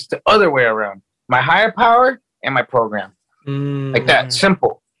 now it's the other way around. My higher power and my program. Like that.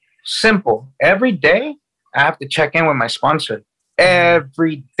 Simple. Every day, I have to check in with my sponsor.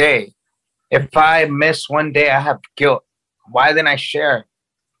 Every day. If I miss one day, I have guilt. Why didn't I share?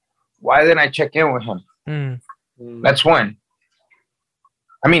 Why didn't I check in with him? That's one.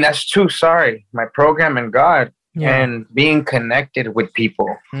 I mean, that's two. Sorry. My program and God. And being connected with people.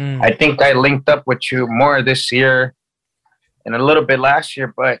 I think I linked up with you more this year and a little bit last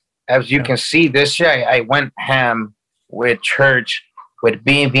year, but as you can see, this year I went ham with church, with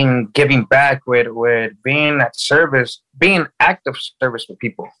being giving back, with being at service, being active service with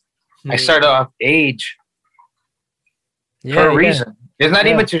people. I started off age for a reason. It's not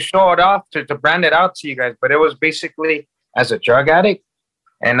even to show it off, to brand it out to you guys, but it was basically as a drug addict.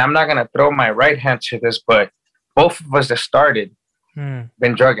 And I'm not going to throw my right hand to this, but both of us that started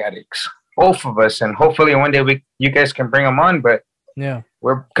been drug addicts. Both of us. And hopefully one day you guys can bring them on. But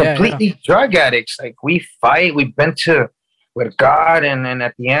we're completely drug addicts. Like we fight. We've been with God. And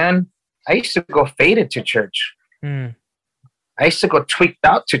at the end, I used to go faded to church. I used to go tweaked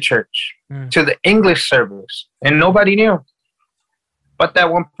out to church, to the English service. And nobody knew but that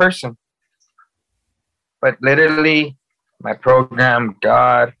one person. But literally, my program,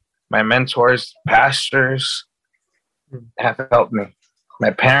 God, my mentors, pastors, have helped me.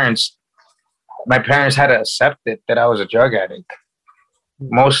 My parents had to accept it that I was a drug addict.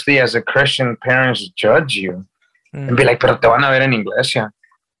 Mostly as a Christian, parents judge you and be like, pero te van a ver en iglesia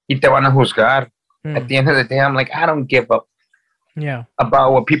y te van a juzgar. At the end of the day, I'm like, I don't give up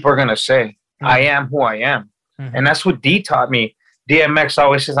about what people are going to say. I am who I am. And that's what D taught me. DMX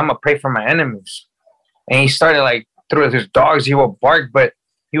always says, I'm going to pray for my enemies. And he started like, through his dogs, he will bark, but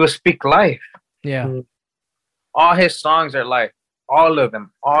he will speak life. All his songs are life. all of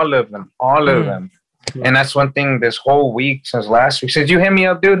them. And that's one thing this whole week since last week. Since you hit me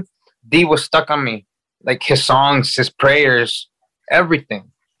up, dude, D was stuck on me. Like his songs, his prayers,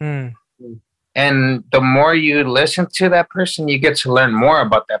 everything. And the more you listen to that person, you get to learn more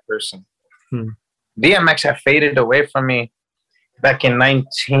about that person. DMX had faded away from me back in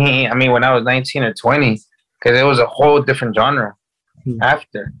when I was 19 or 20, because it was a whole different genre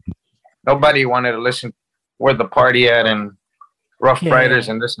after. Nobody wanted to listen Where the Party At and Rough Riders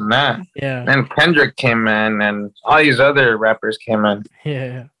and this and that. Yeah. And Kendrick came in and all these other rappers came in.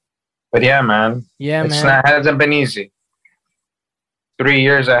 Yeah. But yeah, man. Yeah, it hasn't been easy. 3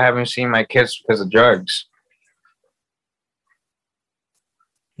 years I haven't seen my kids because of drugs.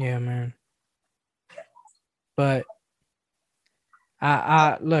 Yeah, man. But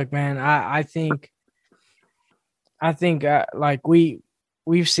I look, man, I think like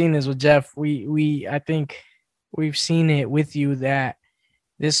we've seen this with Jeff. I think we've seen it with you that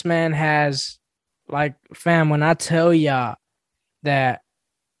this man has, like, fam, when I tell y'all that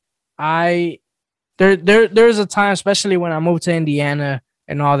there's a time, especially when I moved to Indiana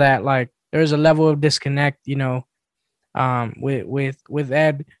and all that, like there's a level of disconnect, you know, with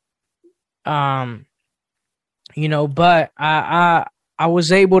Ed, you know, but I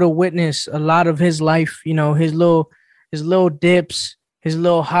was able to witness a lot of his life, you know, his little dips, his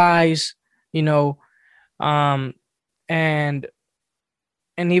little highs, you know, and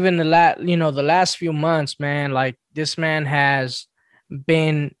even the last few months, man, like this man has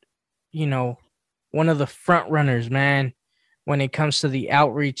been, you know, one of the front runners, man, when it comes to the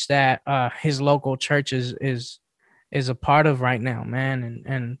outreach that his local church is a part of right now,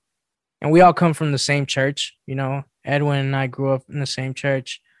 man. And we all come from the same church, you know. Edwin and I grew up in the same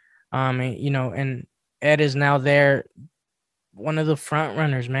church. And, you know, and Ed is now there, one of the front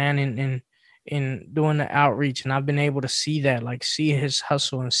runners, man, in doing the outreach. And I've been able to see that, like see his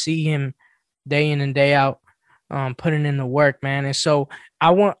hustle and see him day in and day out, putting in the work, man. And so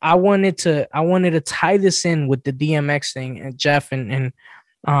I wanted to tie this in with the DMX thing and Jeff and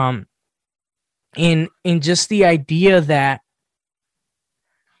in just the idea that,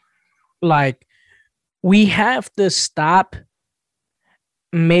 like, we have to stop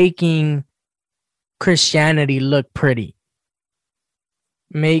making Christianity look pretty.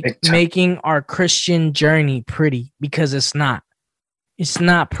 Making our Christian journey pretty, because it's not. It's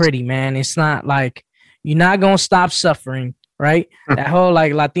not pretty, man. It's not like you're not gonna stop suffering, right? That whole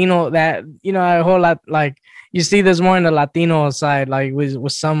like Latino, that, you know, a whole lot, like you see this more in the Latino side, like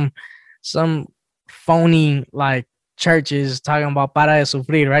with some phony like churches talking about para de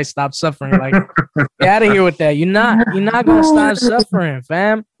sufrir, right? Stop suffering. Like, get out of here with that. You're not gonna stop suffering,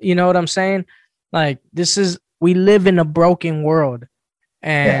 fam. You know what I'm saying? Like, we live in a broken world.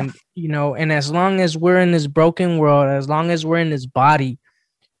 And you know, and as long as we're in this broken world, as long as we're in this body,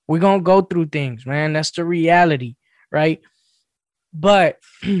 we're gonna go through things, man. That's the reality, right? But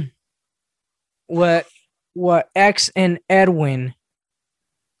what DMX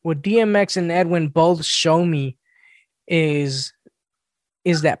and Edwin both show me is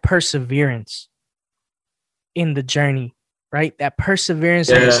that perseverance in the journey, right? That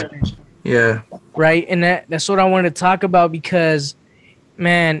perseverance. Yeah. Right. And that's what I wanted to talk about, because,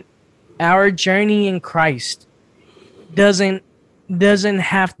 man, our journey in Christ doesn't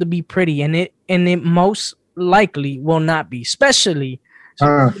have to be pretty, and it most likely will not be, especially,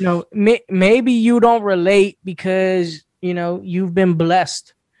 you know, maybe you don't relate because, you know, you've been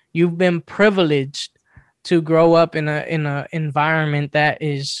blessed, you've been privileged to grow up in a environment that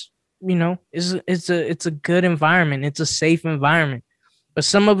is, you know, it's a good environment, it's a safe environment. But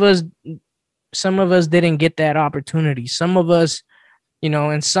some of us didn't get that opportunity. Some of us, you know,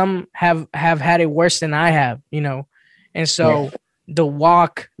 and some have had it worse than I have, you know. And so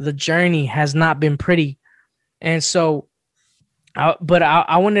the journey has not been pretty. And so, I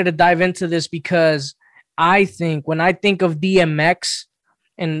wanted to dive into this because I think when I think of DMX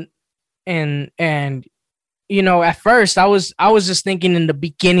and you know, at first I was just thinking in the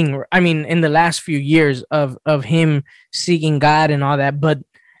beginning, I mean, in the last few years of him seeking God and all that. But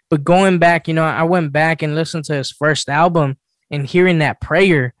going back, you know, I went back and listened to his first album and hearing that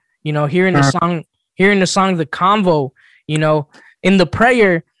prayer, you know, hearing the song, The Convo, you know, in the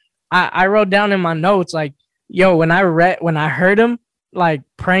prayer, I wrote down in my notes, like, yo, when I heard him like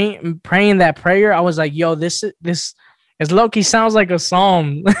praying that prayer, I was like, yo, this as low-key sounds like a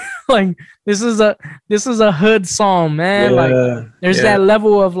psalm. Like, this is a hood psalm, man. Like, there's that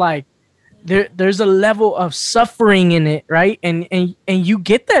level of like, there's a level of suffering in it, right? And you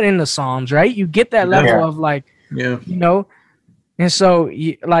get that in the Psalms, right? You get that level of like, you know. And so,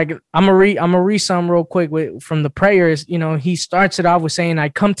 like, I'm gonna read some real quick from the prayers. You know, he starts it off with saying, "I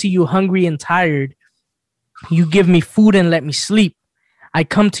come to you hungry and tired. You give me food and let me sleep. I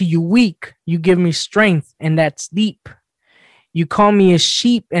come to you weak. You give me strength, and that's deep. You call me a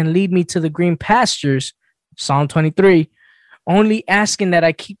sheep and lead me to the green pastures." Psalm 23. Only asking that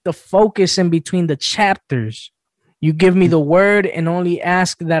I keep the focus in between the chapters. You give me the word and only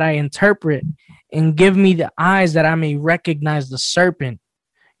ask that I interpret, and give me the eyes that I may recognize the serpent.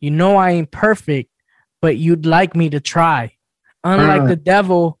 You know I ain't perfect, but you'd like me to try. Unlike the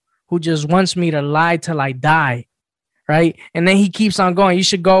devil who just wants me to lie till I die. Right. And then he keeps on going. You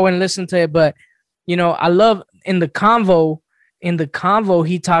should go and listen to it. But, you know, I love in the convo,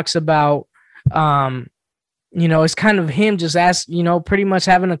 he talks about, you know, it's kind of him just pretty much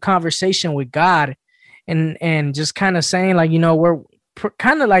having a conversation with God, and just kind of saying, like, you know, we're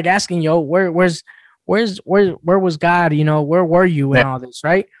kind of like asking, where was God? You know, where were you in all this?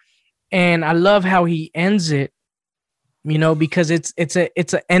 Right. And I love how he ends it, you know, because it's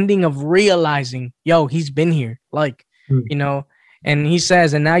an ending of realizing, he's been here. Like, you know, and he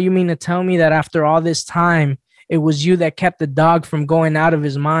says, and now you mean to tell me that after all this time, it was you that kept the dog from going out of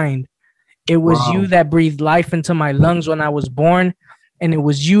his mind. It was you that breathed life into my lungs when I was born. And it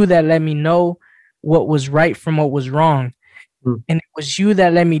was you that let me know what was right from what was wrong. And it was you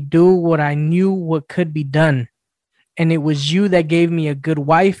that let me do what I knew what could be done. And it was you that gave me a good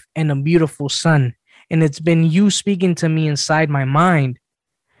wife and a beautiful son. And it's been you speaking to me inside my mind.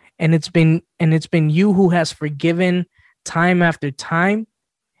 And it's been you who has forgiven time after time.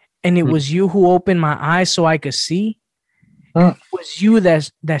 And it was you who opened my eyes so I could see. It was you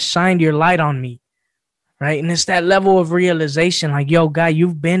that shined your light on me. Right. And it's that level of realization, like, God,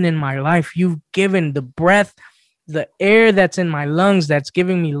 you've been in my life. You've given the breath, the air that's in my lungs that's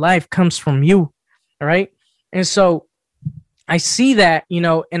giving me life comes from you. All right. And so I see that, you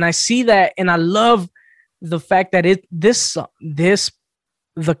know, and I see that, and I love the fact that the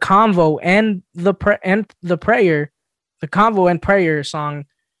convo and the prayer, the convo and prayer song,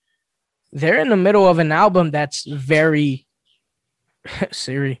 they're in the middle of an album that's very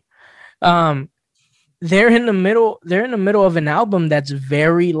Siri. They're in the middle of an album that's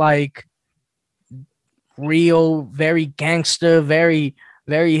very, like, real, very gangster, very,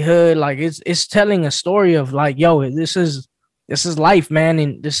 very hood. Like, it's telling a story of, like, this is life, man,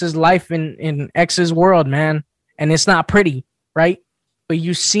 and this is life in X's world, man, and it's not pretty, right? But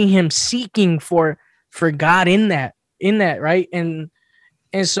you see him seeking for God in that, right? And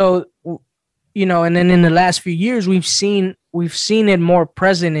so, you know, and then in the last few years, we've seen it more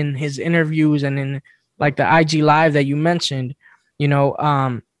present in his interviews and in, like, the IG Live that you mentioned. You know,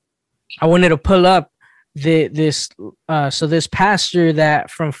 I wanted to pull up this pastor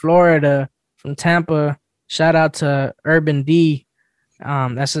that from Florida, from Tampa. Shout out to Urban D.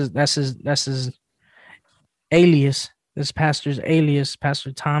 That's his alias. This pastor's alias,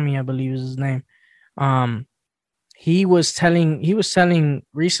 Pastor Tommy, I believe is his name. He was telling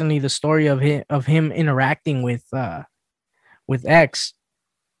recently the story of him interacting with X.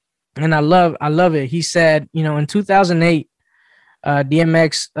 And I love it. He said, you know, in 2008,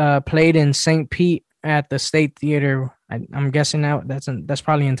 DMX played in St. Pete at the State Theater. I'm guessing that's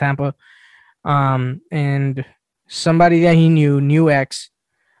probably in Tampa. And somebody that he knew X.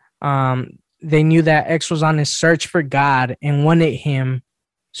 They knew that X was on his search for God and wanted him.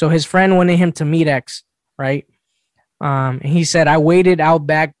 So his friend wanted him to meet X, right? And he said, I waited out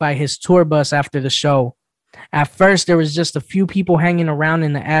back by his tour bus after the show. At first, there was just a few people hanging around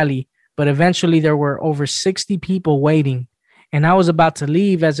in the alley, but eventually there were over 60 people waiting. And I was about to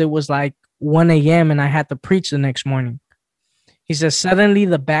leave as it was like 1 a.m. and I had to preach the next morning. He says, suddenly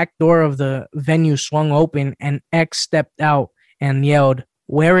the back door of the venue swung open and X stepped out and yelled,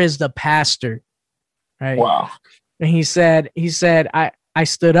 "Where is the pastor?" Right? Wow. And he said, I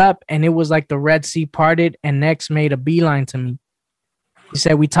stood up and it was like the Red Sea parted and X made a beeline to me. He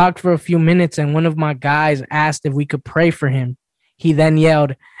said, we talked for a few minutes and one of my guys asked if we could pray for him. He then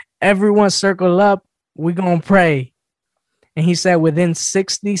yelled, "Everyone circle up. We're going to pray." And he said within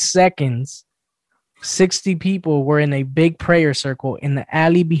 60 seconds, 60 people were in a big prayer circle in the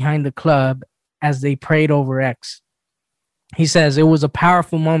alley behind the club as they prayed over X. He says, it was a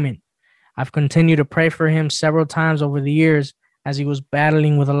powerful moment. I've continued to pray for him several times over the years as he was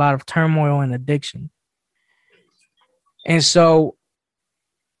battling with a lot of turmoil and addiction. And so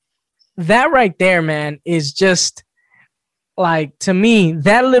that right there, man, is just like, to me,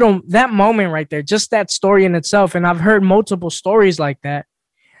 that moment right there, just that story in itself. And I've heard multiple stories like that.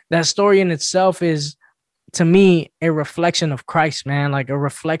 That story in itself is, to me, a reflection of Christ, man. Like a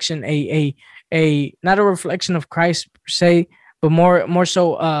reflection, not a reflection of Christ per se, but more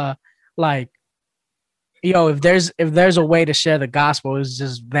so like, yo, if there's a way to share the gospel, it's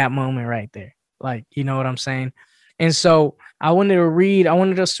just that moment right there. Like, you know what I'm saying? And so I wanted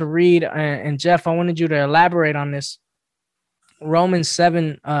us to read, and Jeff, I wanted you to elaborate on this. Romans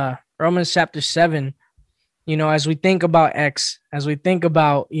chapter 7, you know, as we think about as we think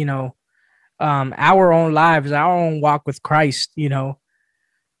about, you know, our own lives, our own walk with Christ, you know.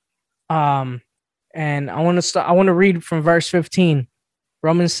 And I want to read from verse 15.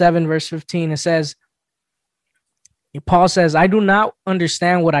 Romans 7, verse 15. It says, Paul says, I do not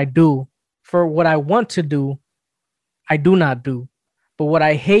understand what I do, for what I want to do, I do not do. But what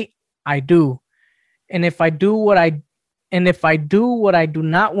I hate, I do. And if I do what I do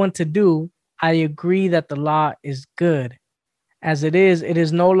not want to do, I agree that the law is good. As it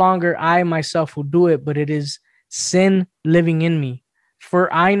is no longer I myself who do it, but it is sin living in me.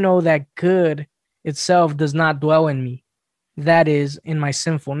 For I know that good itself does not dwell in me, that is, in my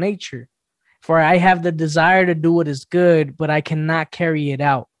sinful nature. For I have the desire to do what is good, but I cannot carry it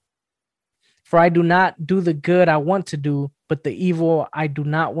out. For I do not do the good I want to do, but the evil I do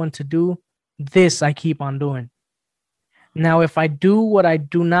not want to do, this I keep on doing. Now, if I do what I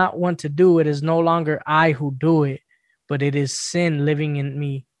do not want to do, it is no longer I who do it, but it is sin living in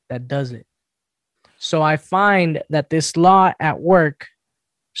me that does it. So I find this law at work.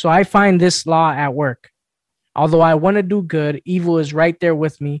 Although I want to do good, evil is right there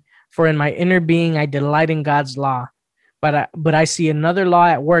with me. For in my inner being, I delight in God's law. But I see another law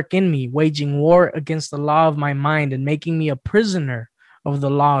at work in me, waging war against the law of my mind and making me a prisoner of the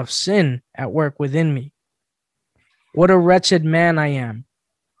law of sin at work within me. What a wretched man I am.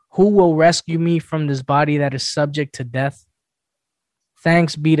 Who will rescue me from this body that is subject to death?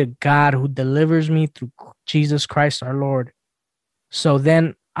 Thanks be to God who delivers me through Jesus Christ our Lord. So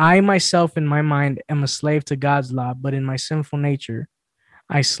then I myself in my mind am a slave to God's law, but in my sinful nature,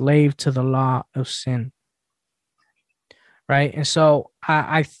 I slave to the law of sin. Right? And so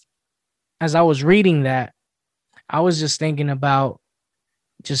I as I was reading that, I was just thinking about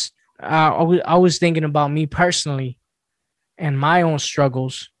I was thinking about me personally and my own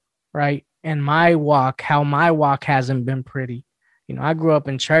struggles, right? And my walk, how my walk hasn't been pretty. You know, I grew up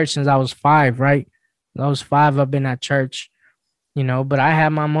in church since I was 5, right? Since I was 5, I've been at church, you know, but I had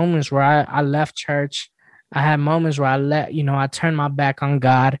my moments where I left church. I had moments where I turned my back on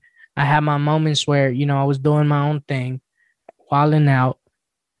God. I had my moments where, you know, I was doing my own thing, wilding out,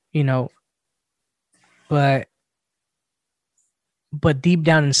 you know, but deep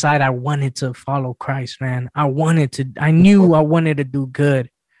down inside, I wanted to follow Christ, man. I knew I wanted to do good,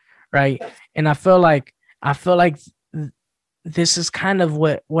 right? And I feel like this is kind of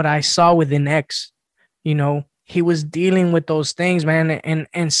what I saw within X. You know, he was dealing with those things, man,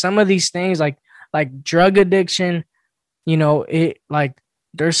 and some of these things like drug addiction, you know, it like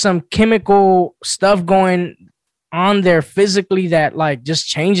there's some chemical stuff going on there physically that like just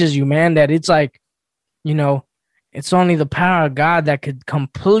changes you, man. That it's like, you know, it's only the power of God that could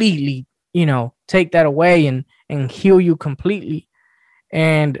completely, you know, take that away and heal you completely.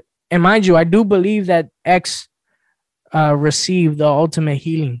 And mind you, I do believe that X received the ultimate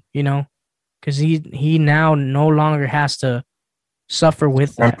healing, you know, because he now no longer has to suffer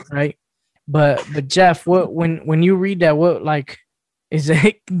with that, right? But Jeff, when you read that, what like is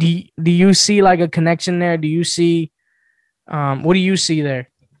it? Do you see like a connection there? Do you see what do you see there?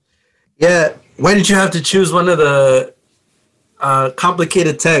 Yeah. Why did you have to choose one of the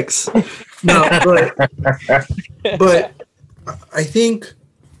complicated texts? No, but I think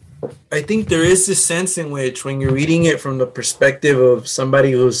there is this sense in which when you're reading it from the perspective of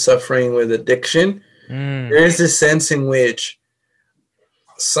somebody who's suffering with addiction, there is this sense in which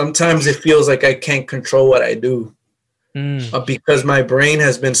sometimes it feels like I can't control what I do because my brain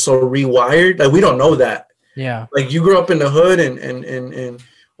has been so rewired. Like, we don't know that. Yeah. Like, you grew up in the hood and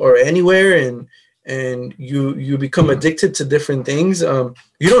or anywhere and you become addicted to different things. You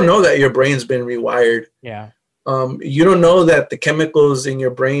don't know that your brain's been rewired. Yeah. You don't know that the chemicals in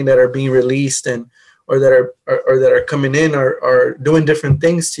your brain that are being released or that are coming in are doing different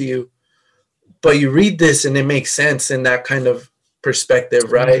things to you. But you read this and it makes sense in that kind of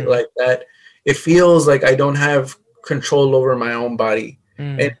perspective, right? Like that, it feels like I don't have control over my own body,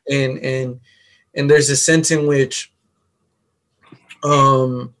 and there's a sense in which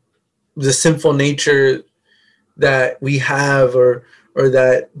the sinful nature that we have or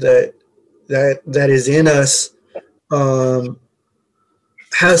that is in us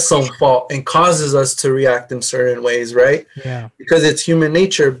has some fault and causes us to react in certain ways, right? Yeah. Because it's human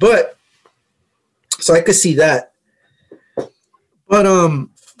nature. But so I could see that. But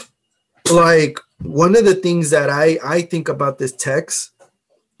like one of the things that I think about this text,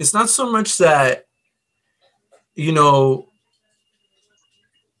 it's not so much that, you know,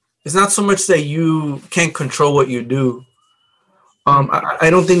 it's not so much that you can't control what you do. I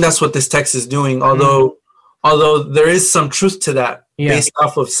don't think that's what this text is doing, although there is some truth to that based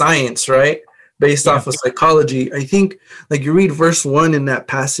off of science, right? Based off of psychology. I think, like, you read verse 1 in that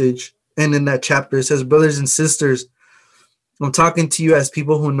passage and in that chapter, it says, brothers and sisters, I'm talking to you as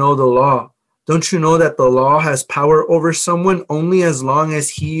people who know the law. Don't you know that the law has power over someone only as long as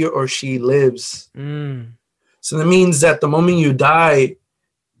he or she lives? So that means that the moment you die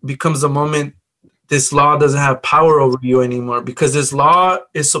becomes the moment this law doesn't have power over you anymore, because this law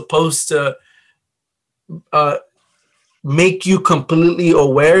is supposed to make you completely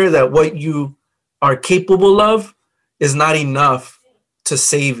aware that what you are capable of is not enough to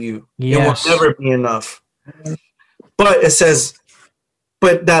save you. Yes. It will never be enough. But it says,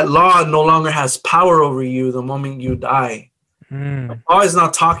 but that law no longer has power over you the moment you die. Law is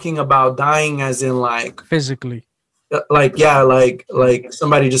not talking about dying as in like physically. Like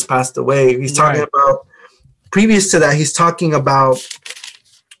somebody just passed away. He's talking about, previous to that, he's talking about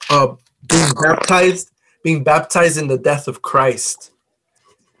being baptized in the death of Christ.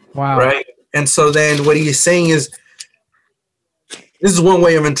 Wow. Right? And so then what he's saying is, this is one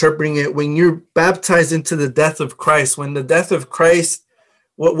way of interpreting it. When you're baptized into the death of Christ, when the death of Christ,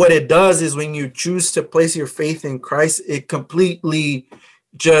 what it does is when you choose to place your faith in Christ, it completely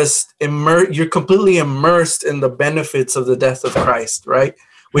just you're completely immersed in the benefits of the death of Christ, right?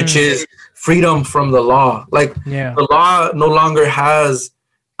 Which is freedom from the law. Like the law no longer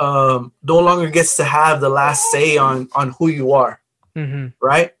gets to have the last say on who you are,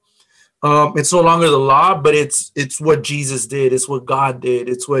 right? It's no longer the law, but it's what Jesus did. It's what God did.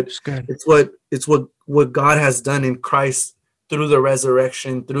 It's what God has done in Christ through the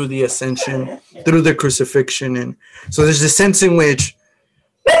resurrection, through the ascension, through the crucifixion. And so there's a sense in which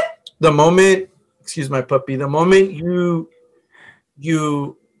the moment, excuse my puppy, the moment you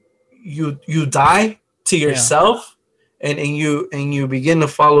die to yourself and you begin to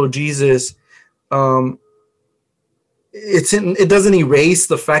follow Jesus, it doesn't erase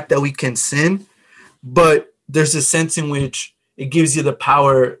the fact that we can sin, but there's a sense in which it gives you the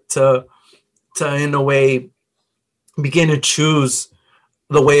power to in a way begin to choose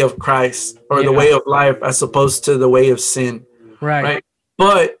the way of Christ or the way of life as opposed to the way of sin. Right.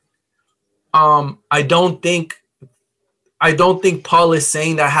 But I don't think Paul is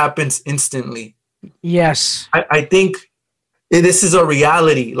saying that happens instantly. Yes. I think this is a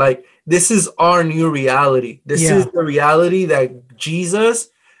reality. Like, this is our new reality. This is the reality that Jesus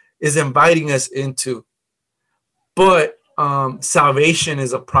is inviting us into. But salvation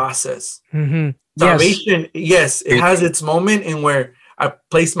is a process. Salvation, yes, it has its moment in where I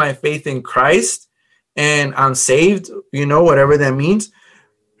place my faith in Christ and I'm saved, whatever that means.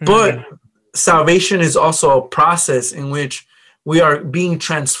 But salvation is also a process in which we are being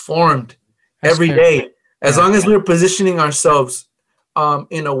transformed every day. As long as we're positioning ourselves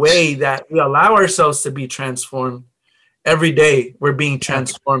in a way that we allow ourselves to be transformed every day, we're being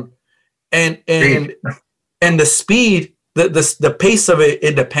transformed. And the speed, the pace of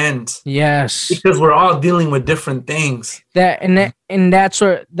it depends. Yes. Because we're all dealing with different things.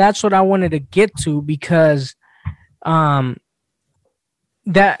 That's what I wanted to get to, because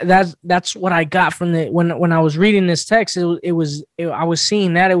that's what I got from when I was reading this text. I was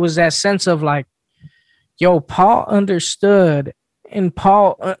seeing that it was that sense of like, Paul understood, and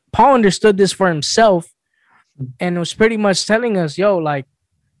Paul understood this for himself, and was pretty much telling us, like,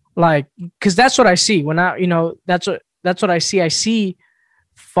 because that's what I see when that's what I see. I see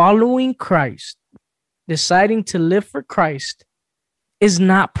following Christ, deciding to live for Christ is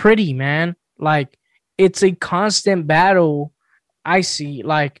not pretty, man. Like, it's a constant battle. I see,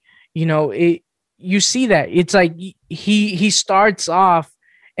 like, you see that it's like he starts off,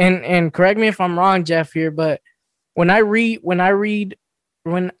 and correct me if I'm wrong, Jeff, here, but when I read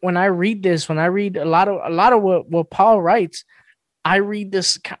this, when I read a lot of what Paul writes, I read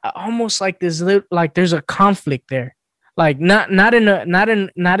this almost like this, like there's a conflict there, like not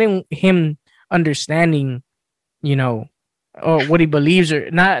in him understanding, or what he believes, or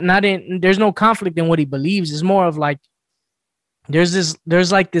not in. There's no conflict in what he believes. It's more of like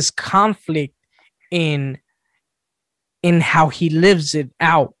there's like this conflict in how he lives it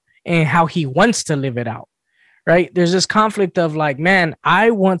out and how he wants to live it out. Right? There's this conflict of like, man,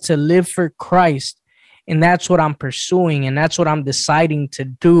 I want to live for Christ, and that's what I'm pursuing, and that's what I'm deciding to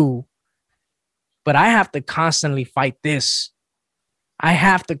do. But I have to constantly fight this. I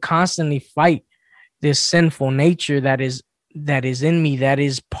have to constantly fight this sinful nature that is that is in me, that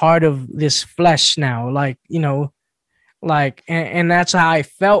is part of this flesh now. Like, you know, like, and that's how I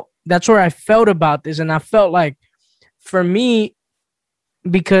felt. That's where I felt about this. And I felt like for me,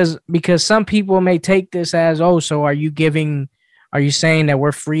 because some people may take this as, oh, so are you saying that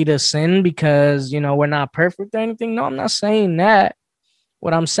we're free to sin because, you know, we're not perfect or anything? No, I'm not saying that.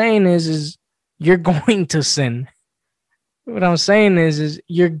 What I'm saying is you're going to sin. What I'm saying is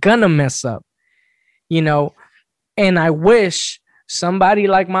you're gonna mess up, you know. And I wish somebody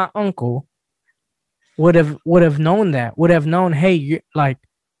like my uncle would have known that, would have known, hey, you're like,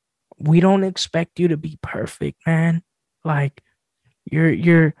 we don't expect you to be perfect, man. Like,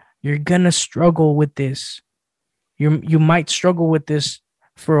 you're gonna struggle with this. You might struggle with this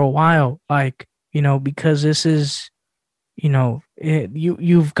for a while, like, you know, because this is, you know,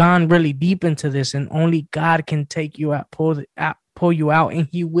 you've gone really deep into this, and only God can take you out, pull you out, and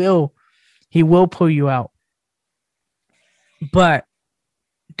He will pull you out. But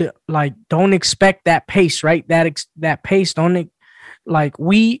like, don't expect that pace, right? That pace. Don't, like,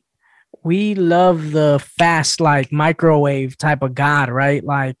 we love the fast, like, microwave type of God, right?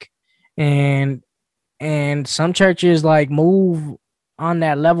 Like, and some churches like move on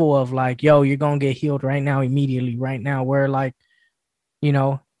that level of like, yo, you're gonna get healed right now, immediately, right now. Where, like, you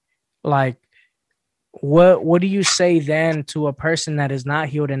know, like, what do you say then to a person that is not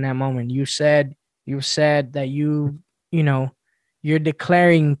healed in that moment? You said that you know, you're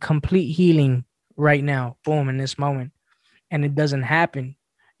declaring complete healing right now, boom, in this moment, and it doesn't happen.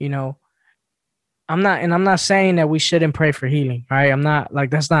 You know, I'm not saying that we shouldn't pray for healing, right? I'm not, like,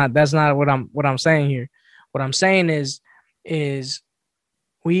 that's not what I'm saying here. What I'm saying is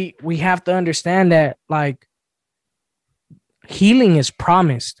we have to understand that, like, healing is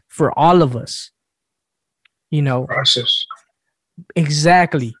promised for all of us, you know. Process.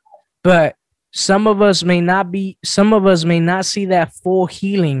 Exactly. But some of us may not see that full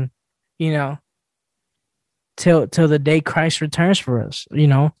healing, you know, till the day Christ returns for us, you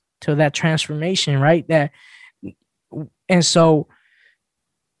know, till that transformation, right? And so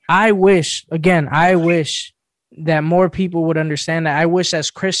I wish that more people would understand that. I wish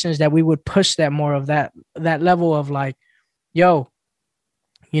as Christians that we would push that more, of that level of like, yo,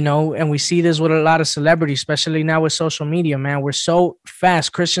 you know. And we see this with a lot of celebrities, especially now with social media, man. We're so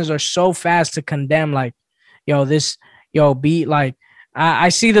fast. Christians are so fast to condemn, like, be like, I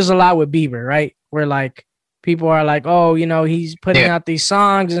see this a lot with Bieber, right? Where, like, people are like, oh, you know, he's putting out these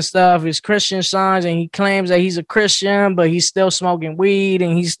songs and stuff, his Christian songs, and he claims that he's a Christian, but he's still smoking weed,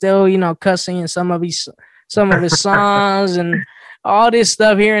 and he's still, you know, cussing in some of his songs and all this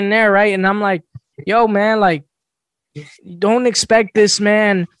stuff here and there, right? And I'm like, yo, man, like, don't expect this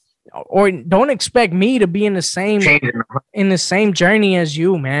man, or don't expect me to be in the same journey as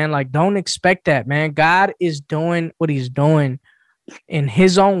you, man. Like, don't expect that, man. God is doing what He's doing in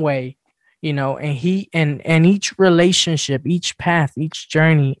His own way, you know, and and each relationship, each path, each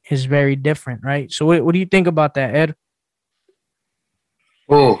journey is very different, right? So what do you think about that, Ed?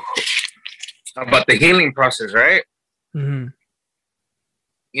 Oh, about the healing process, right? Mm-hmm.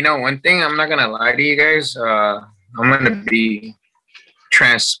 You know, one thing, I'm not gonna lie to you guys. I'm gonna be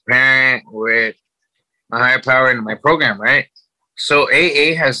transparent with my higher power in my program, right? So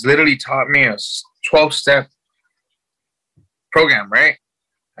AA has literally taught me a 12-step program, right?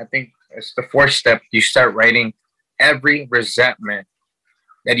 I think it's the 4th step. You start writing every resentment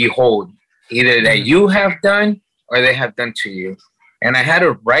that you hold, either that you have done or they have done to you. And I had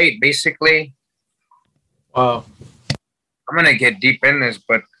to write, basically, wow, I'm going to get deep in this,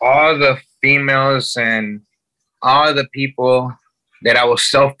 but all the females and all the people that I was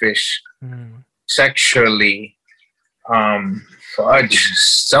selfish sexually,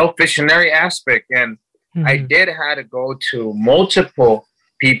 selfish in every aspect. And I did have to go to multiple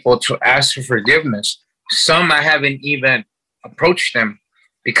people to ask for forgiveness. Some I haven't even approached them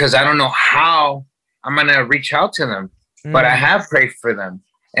because I don't know how I'm going to reach out to them. But I have prayed for them.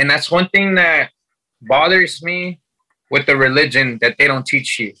 And that's one thing that bothers me with the religion, that they don't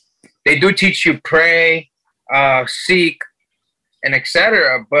teach you. They do teach you pray, seek, and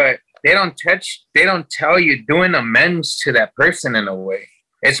etc. But they don't tell you doing amends to that person in a way.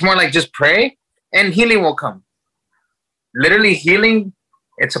 It's more like just pray and healing will come. Literally healing,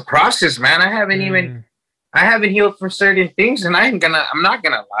 it's a process, man. I haven't healed from certain things, and I'm not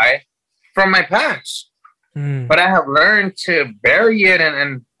gonna lie, from my past. But I have learned to bury it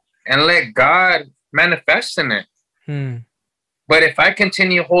and let God manifest in it. But if I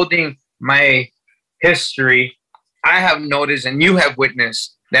continue holding my history, I have noticed, and you have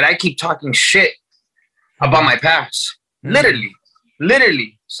witnessed, that I keep talking shit about my past.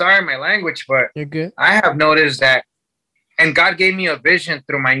 Literally. Sorry, my language, but you're good. I have noticed that And God gave me a vision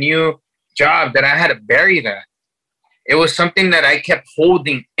through my new job that I had to bury that. It was something that I kept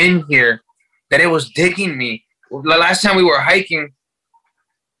holding in here, that it was digging me. The last time we were hiking,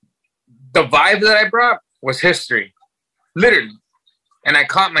 the vibe that I brought was history, literally. And I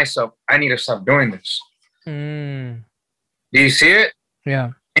caught myself, I need to stop doing this. Do you see it?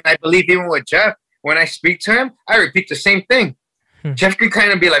 Yeah. And I believe even with Jeff, when I speak to him, I repeat the same thing. Jeff could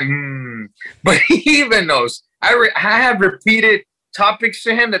kind of be like, but he even knows. I have repeated topics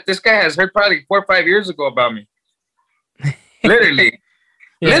to him that this guy has heard probably 4 or 5 years ago about me. Literally.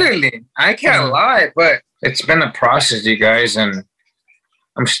 Yeah. Literally. I can't lie, but it's been a process, you guys, and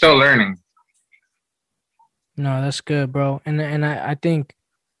I'm still learning. No, that's good, bro. And I think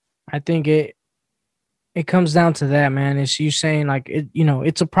it comes down to that, man. It's you saying like it,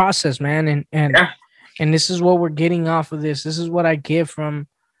 it's a process, man. And this is what we're getting off of this. This is what I get from,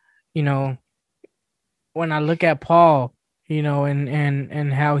 when I look at Paul,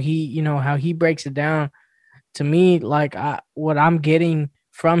 and how he breaks it down to me, like what I'm getting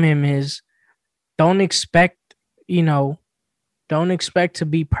from him is don't expect to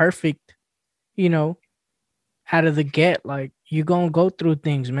be perfect, out of the get. Like you're going to go through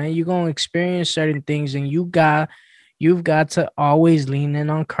things, man. You're going to experience certain things, and you've got to always lean in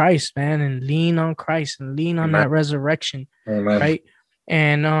on Christ, man, and lean on Christ and lean on that resurrection. Amen. Right.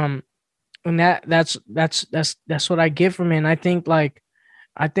 And that's what I get from it. And I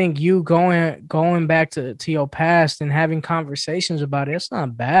think you going back to your past and having conversations about it, it's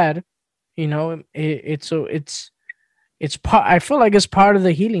not bad. It's part. I feel like it's part of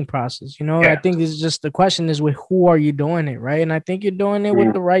the healing process. Yeah. I think it's just the question is with who are you doing it, right? And I think you're doing it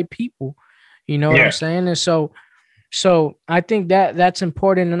with the right people. You know what I'm saying? And so I think that's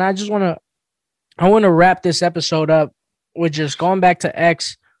important. And I want to wrap this episode up with just going back to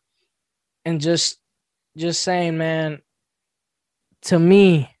X and just saying, man, to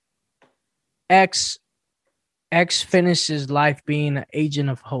me, X finishes life being an agent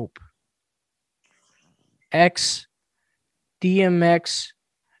of hope. DMX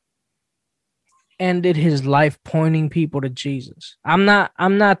ended his life pointing people to Jesus. I'm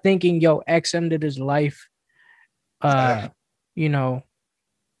not thinking, X ended his life, we can't do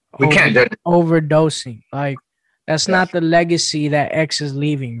it. Overdosing. Like that's not the legacy that X is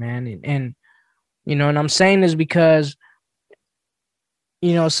leaving, man. And I'm saying this because,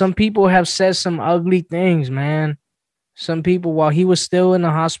 some people have said some ugly things, man. Some people, while he was still in the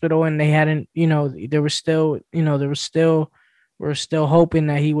hospital and they hadn't, we're still hoping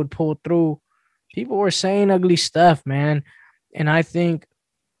that he would pull through. People were saying ugly stuff, man. And I think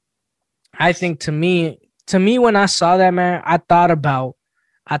to me, when I saw that, man, I thought about,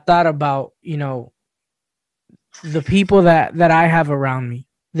 the people that I have around me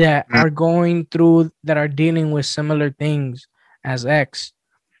that are going through, that are dealing with similar things as X.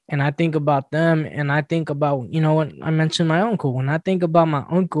 And I think about them, and I think about, when I mentioned my uncle. When I think about my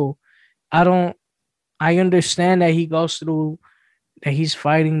uncle, I understand that he goes through, that he's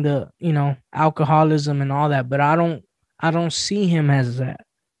fighting the, alcoholism and all that, but I don't see him as that.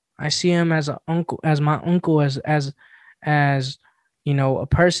 I see him as my uncle, as a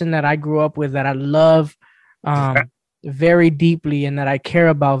person that I grew up with, that I love very deeply, and that I care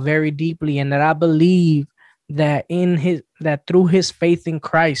about very deeply, and that I believe that through his faith in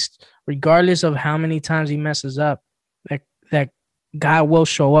Christ, regardless of how many times he messes up, that God will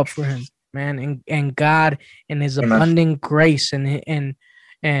show up for him, man, and God in his abundant grace and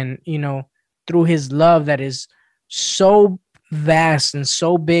through his love that is so vast and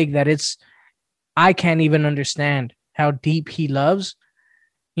so big that I can't even understand how deep he loves.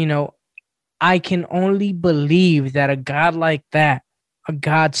 I can only believe that a God like that, a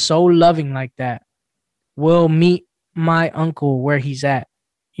God so loving like that, will meet my uncle where he's at.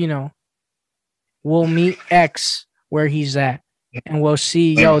 We'll meet X where he's at, and we'll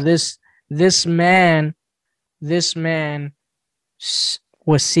see, this man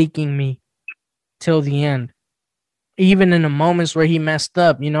was seeking me till the end, even in the moments where he messed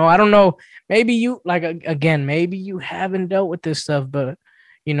up. I don't know, maybe you, like, again, maybe you haven't dealt with this stuff, but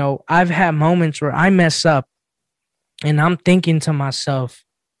I've had moments where I mess up and I'm thinking to myself,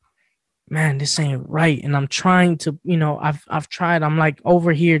 man, this ain't right. And I'm trying to, I've tried, I'm like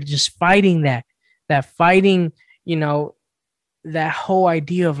over here just fighting that fighting, that whole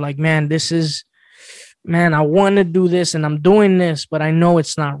idea of like, man, I want to do this and I'm doing this, but I know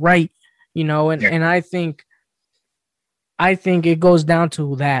it's not right, and I think it goes down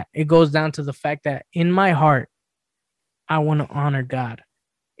to that. It goes down to the fact that in my heart, I want to honor God.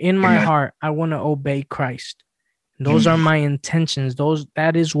 In my heart, I want to obey Christ. Those are my intentions.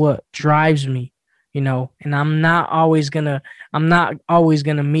 That is what drives me. and I'm not always gonna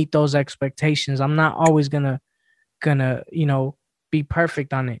meet those expectations. I'm not always gonna be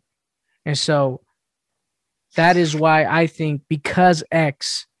perfect on it. And so that is why I think, because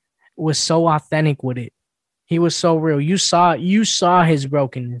X was so authentic with it, he was so real. You saw his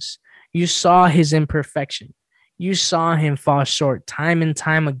brokenness. You saw his imperfection. You saw him fall short time and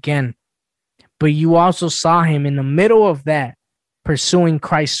time again. But you also saw him in the middle of that, pursuing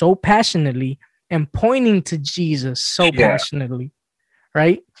Christ so passionately and pointing to Jesus so passionately,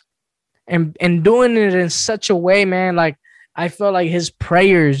 right? And doing it in such a way, man, like I felt like his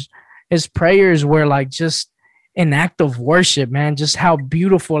prayers were like just an act of worship, man. Just how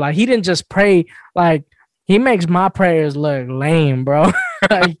beautiful. Like he didn't just pray, like he makes my prayers look lame, bro.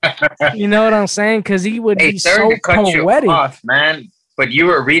 Like, you know what I'm saying? Because he would be so poetic, off, man. But you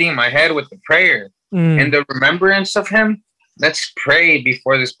were reading my head with the prayer and the remembrance of him. Let's pray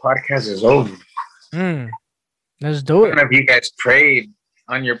before this podcast is over. Let's do it. None of you guys prayed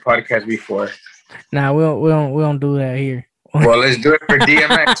on your podcast before. Nah, we don't do that here. Well, let's do it for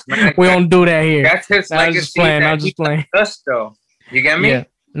DMX, man. We don't do that here. That's his legacy. I'm just playing. Us though, you get me? Yeah.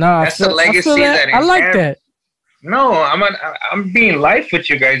 No, that's the legacy that I like that. No, I'm being live with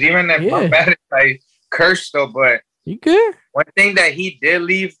you guys. Even if my bad is I curse though, but you good. One thing that he did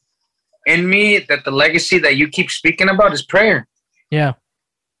leave in me, that the legacy that you keep speaking about, is prayer. Yeah.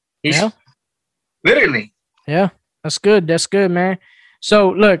 Literally. Yeah, that's good. That's good, man.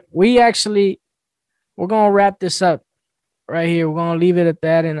 So look, we're gonna wrap this up right here. We're gonna leave it at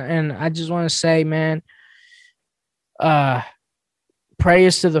that, and I just want to say, man,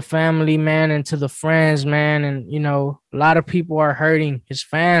 prayers to the family, man, and to the friends, man, and a lot of people are hurting. His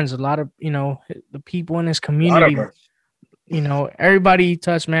fans, a lot of the people in his community, everybody he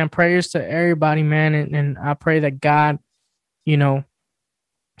touched, man. Prayers to everybody, man, and I pray that God,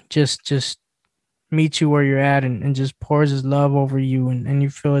 just meet you where you're at and just pours his love over you, and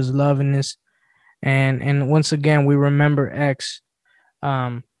you feel his love in this. And once again, we remember X,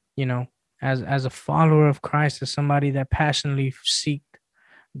 as a follower of Christ, as somebody that passionately seek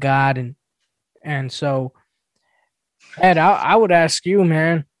God, and so, Ed, I would ask you,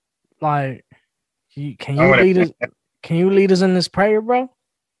 man, like, can you lead us in this prayer, bro?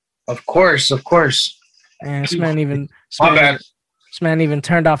 Of course. And this man even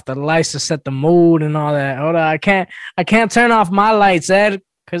turned off the lights to set the mood and all that. Hold on, I can't turn off my lights, Ed,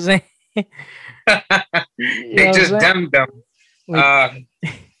 because they just dimmed them. I'm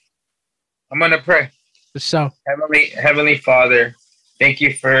gonna pray. So, Heavenly Father, thank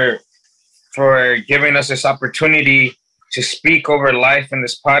you for giving us this opportunity to speak over life in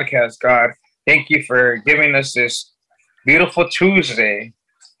this podcast, God. Thank you for giving us this beautiful Tuesday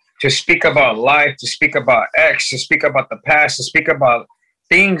to speak about life, to speak about X, to speak about the past, to speak about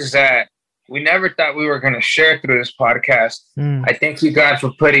things that we never thought we were going to share through this podcast. I thank you, God,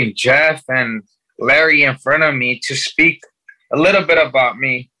 for putting Jeff and Larry in front of me to speak a little bit about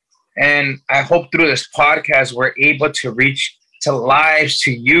me. And I hope through this podcast, we're able to reach to lives,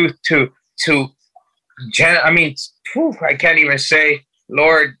 to youth, I can't even say,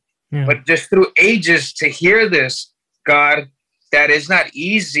 Lord, but just through ages to hear this, God, that it's not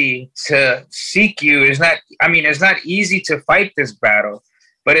easy to seek you. It's not easy to fight this battle,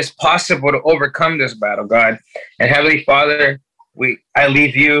 but it's possible to overcome this battle, God. And Heavenly Father, I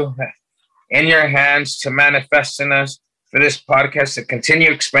leave you in your hands to manifest in us, for this podcast to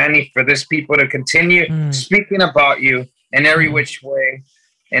continue expanding, for this people to continue speaking about you in every which way.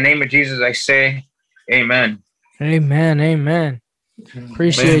 In the name of Jesus, I say, amen. Amen.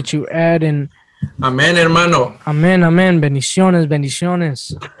 Appreciate you, Ed, and amén, hermano. Amén.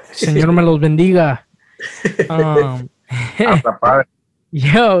 Bendiciones. Señor me los bendiga.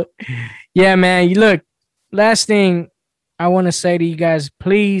 Yo, yeah, man. You look, last thing I want to say to you guys,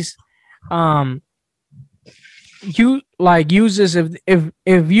 please, you use this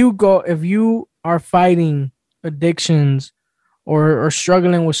if you are fighting addictions or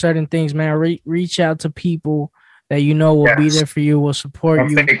struggling with certain things, man, reach out to people that will be there for you, will support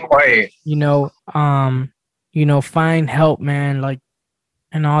you. Stay quiet. Find help, man,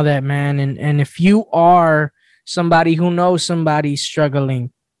 and all that, man. And if you are somebody who knows somebody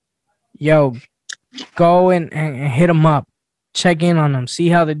struggling, go and hit them up, check in on them, see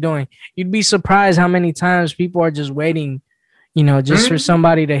how they're doing. You'd be surprised how many times people are just waiting, just for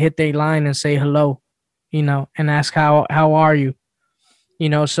somebody to hit their line and say hello, and ask how are you,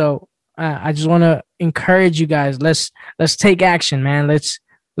 so I just want to encourage you guys. Let's take action, man.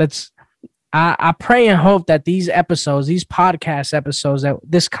 I pray and hope that these episodes, these podcast episodes, that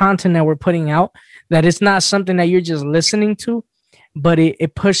this content that we're putting out, that it's not something that you're just listening to but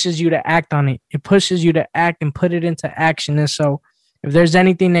it pushes you to act on it. It pushes you to act and put it into action. And so if there's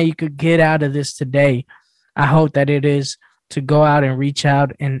anything that you could get out of this today, I hope that it is to go out and reach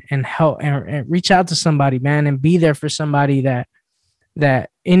out and help and reach out to somebody, man, and be there for somebody that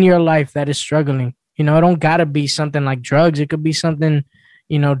in your life that is struggling. You know, it don't gotta be something like drugs. It could be something,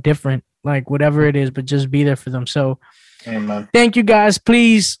 you know, different, like whatever it is, but just be there for them. So Amen. Thank you guys.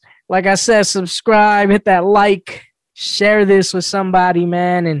 Please, like I said, subscribe, hit that like, share this with somebody,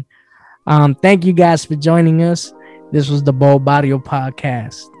 man. And thank you guys for joining us. This was the Bold Barrio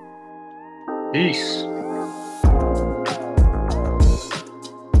Podcast. Peace.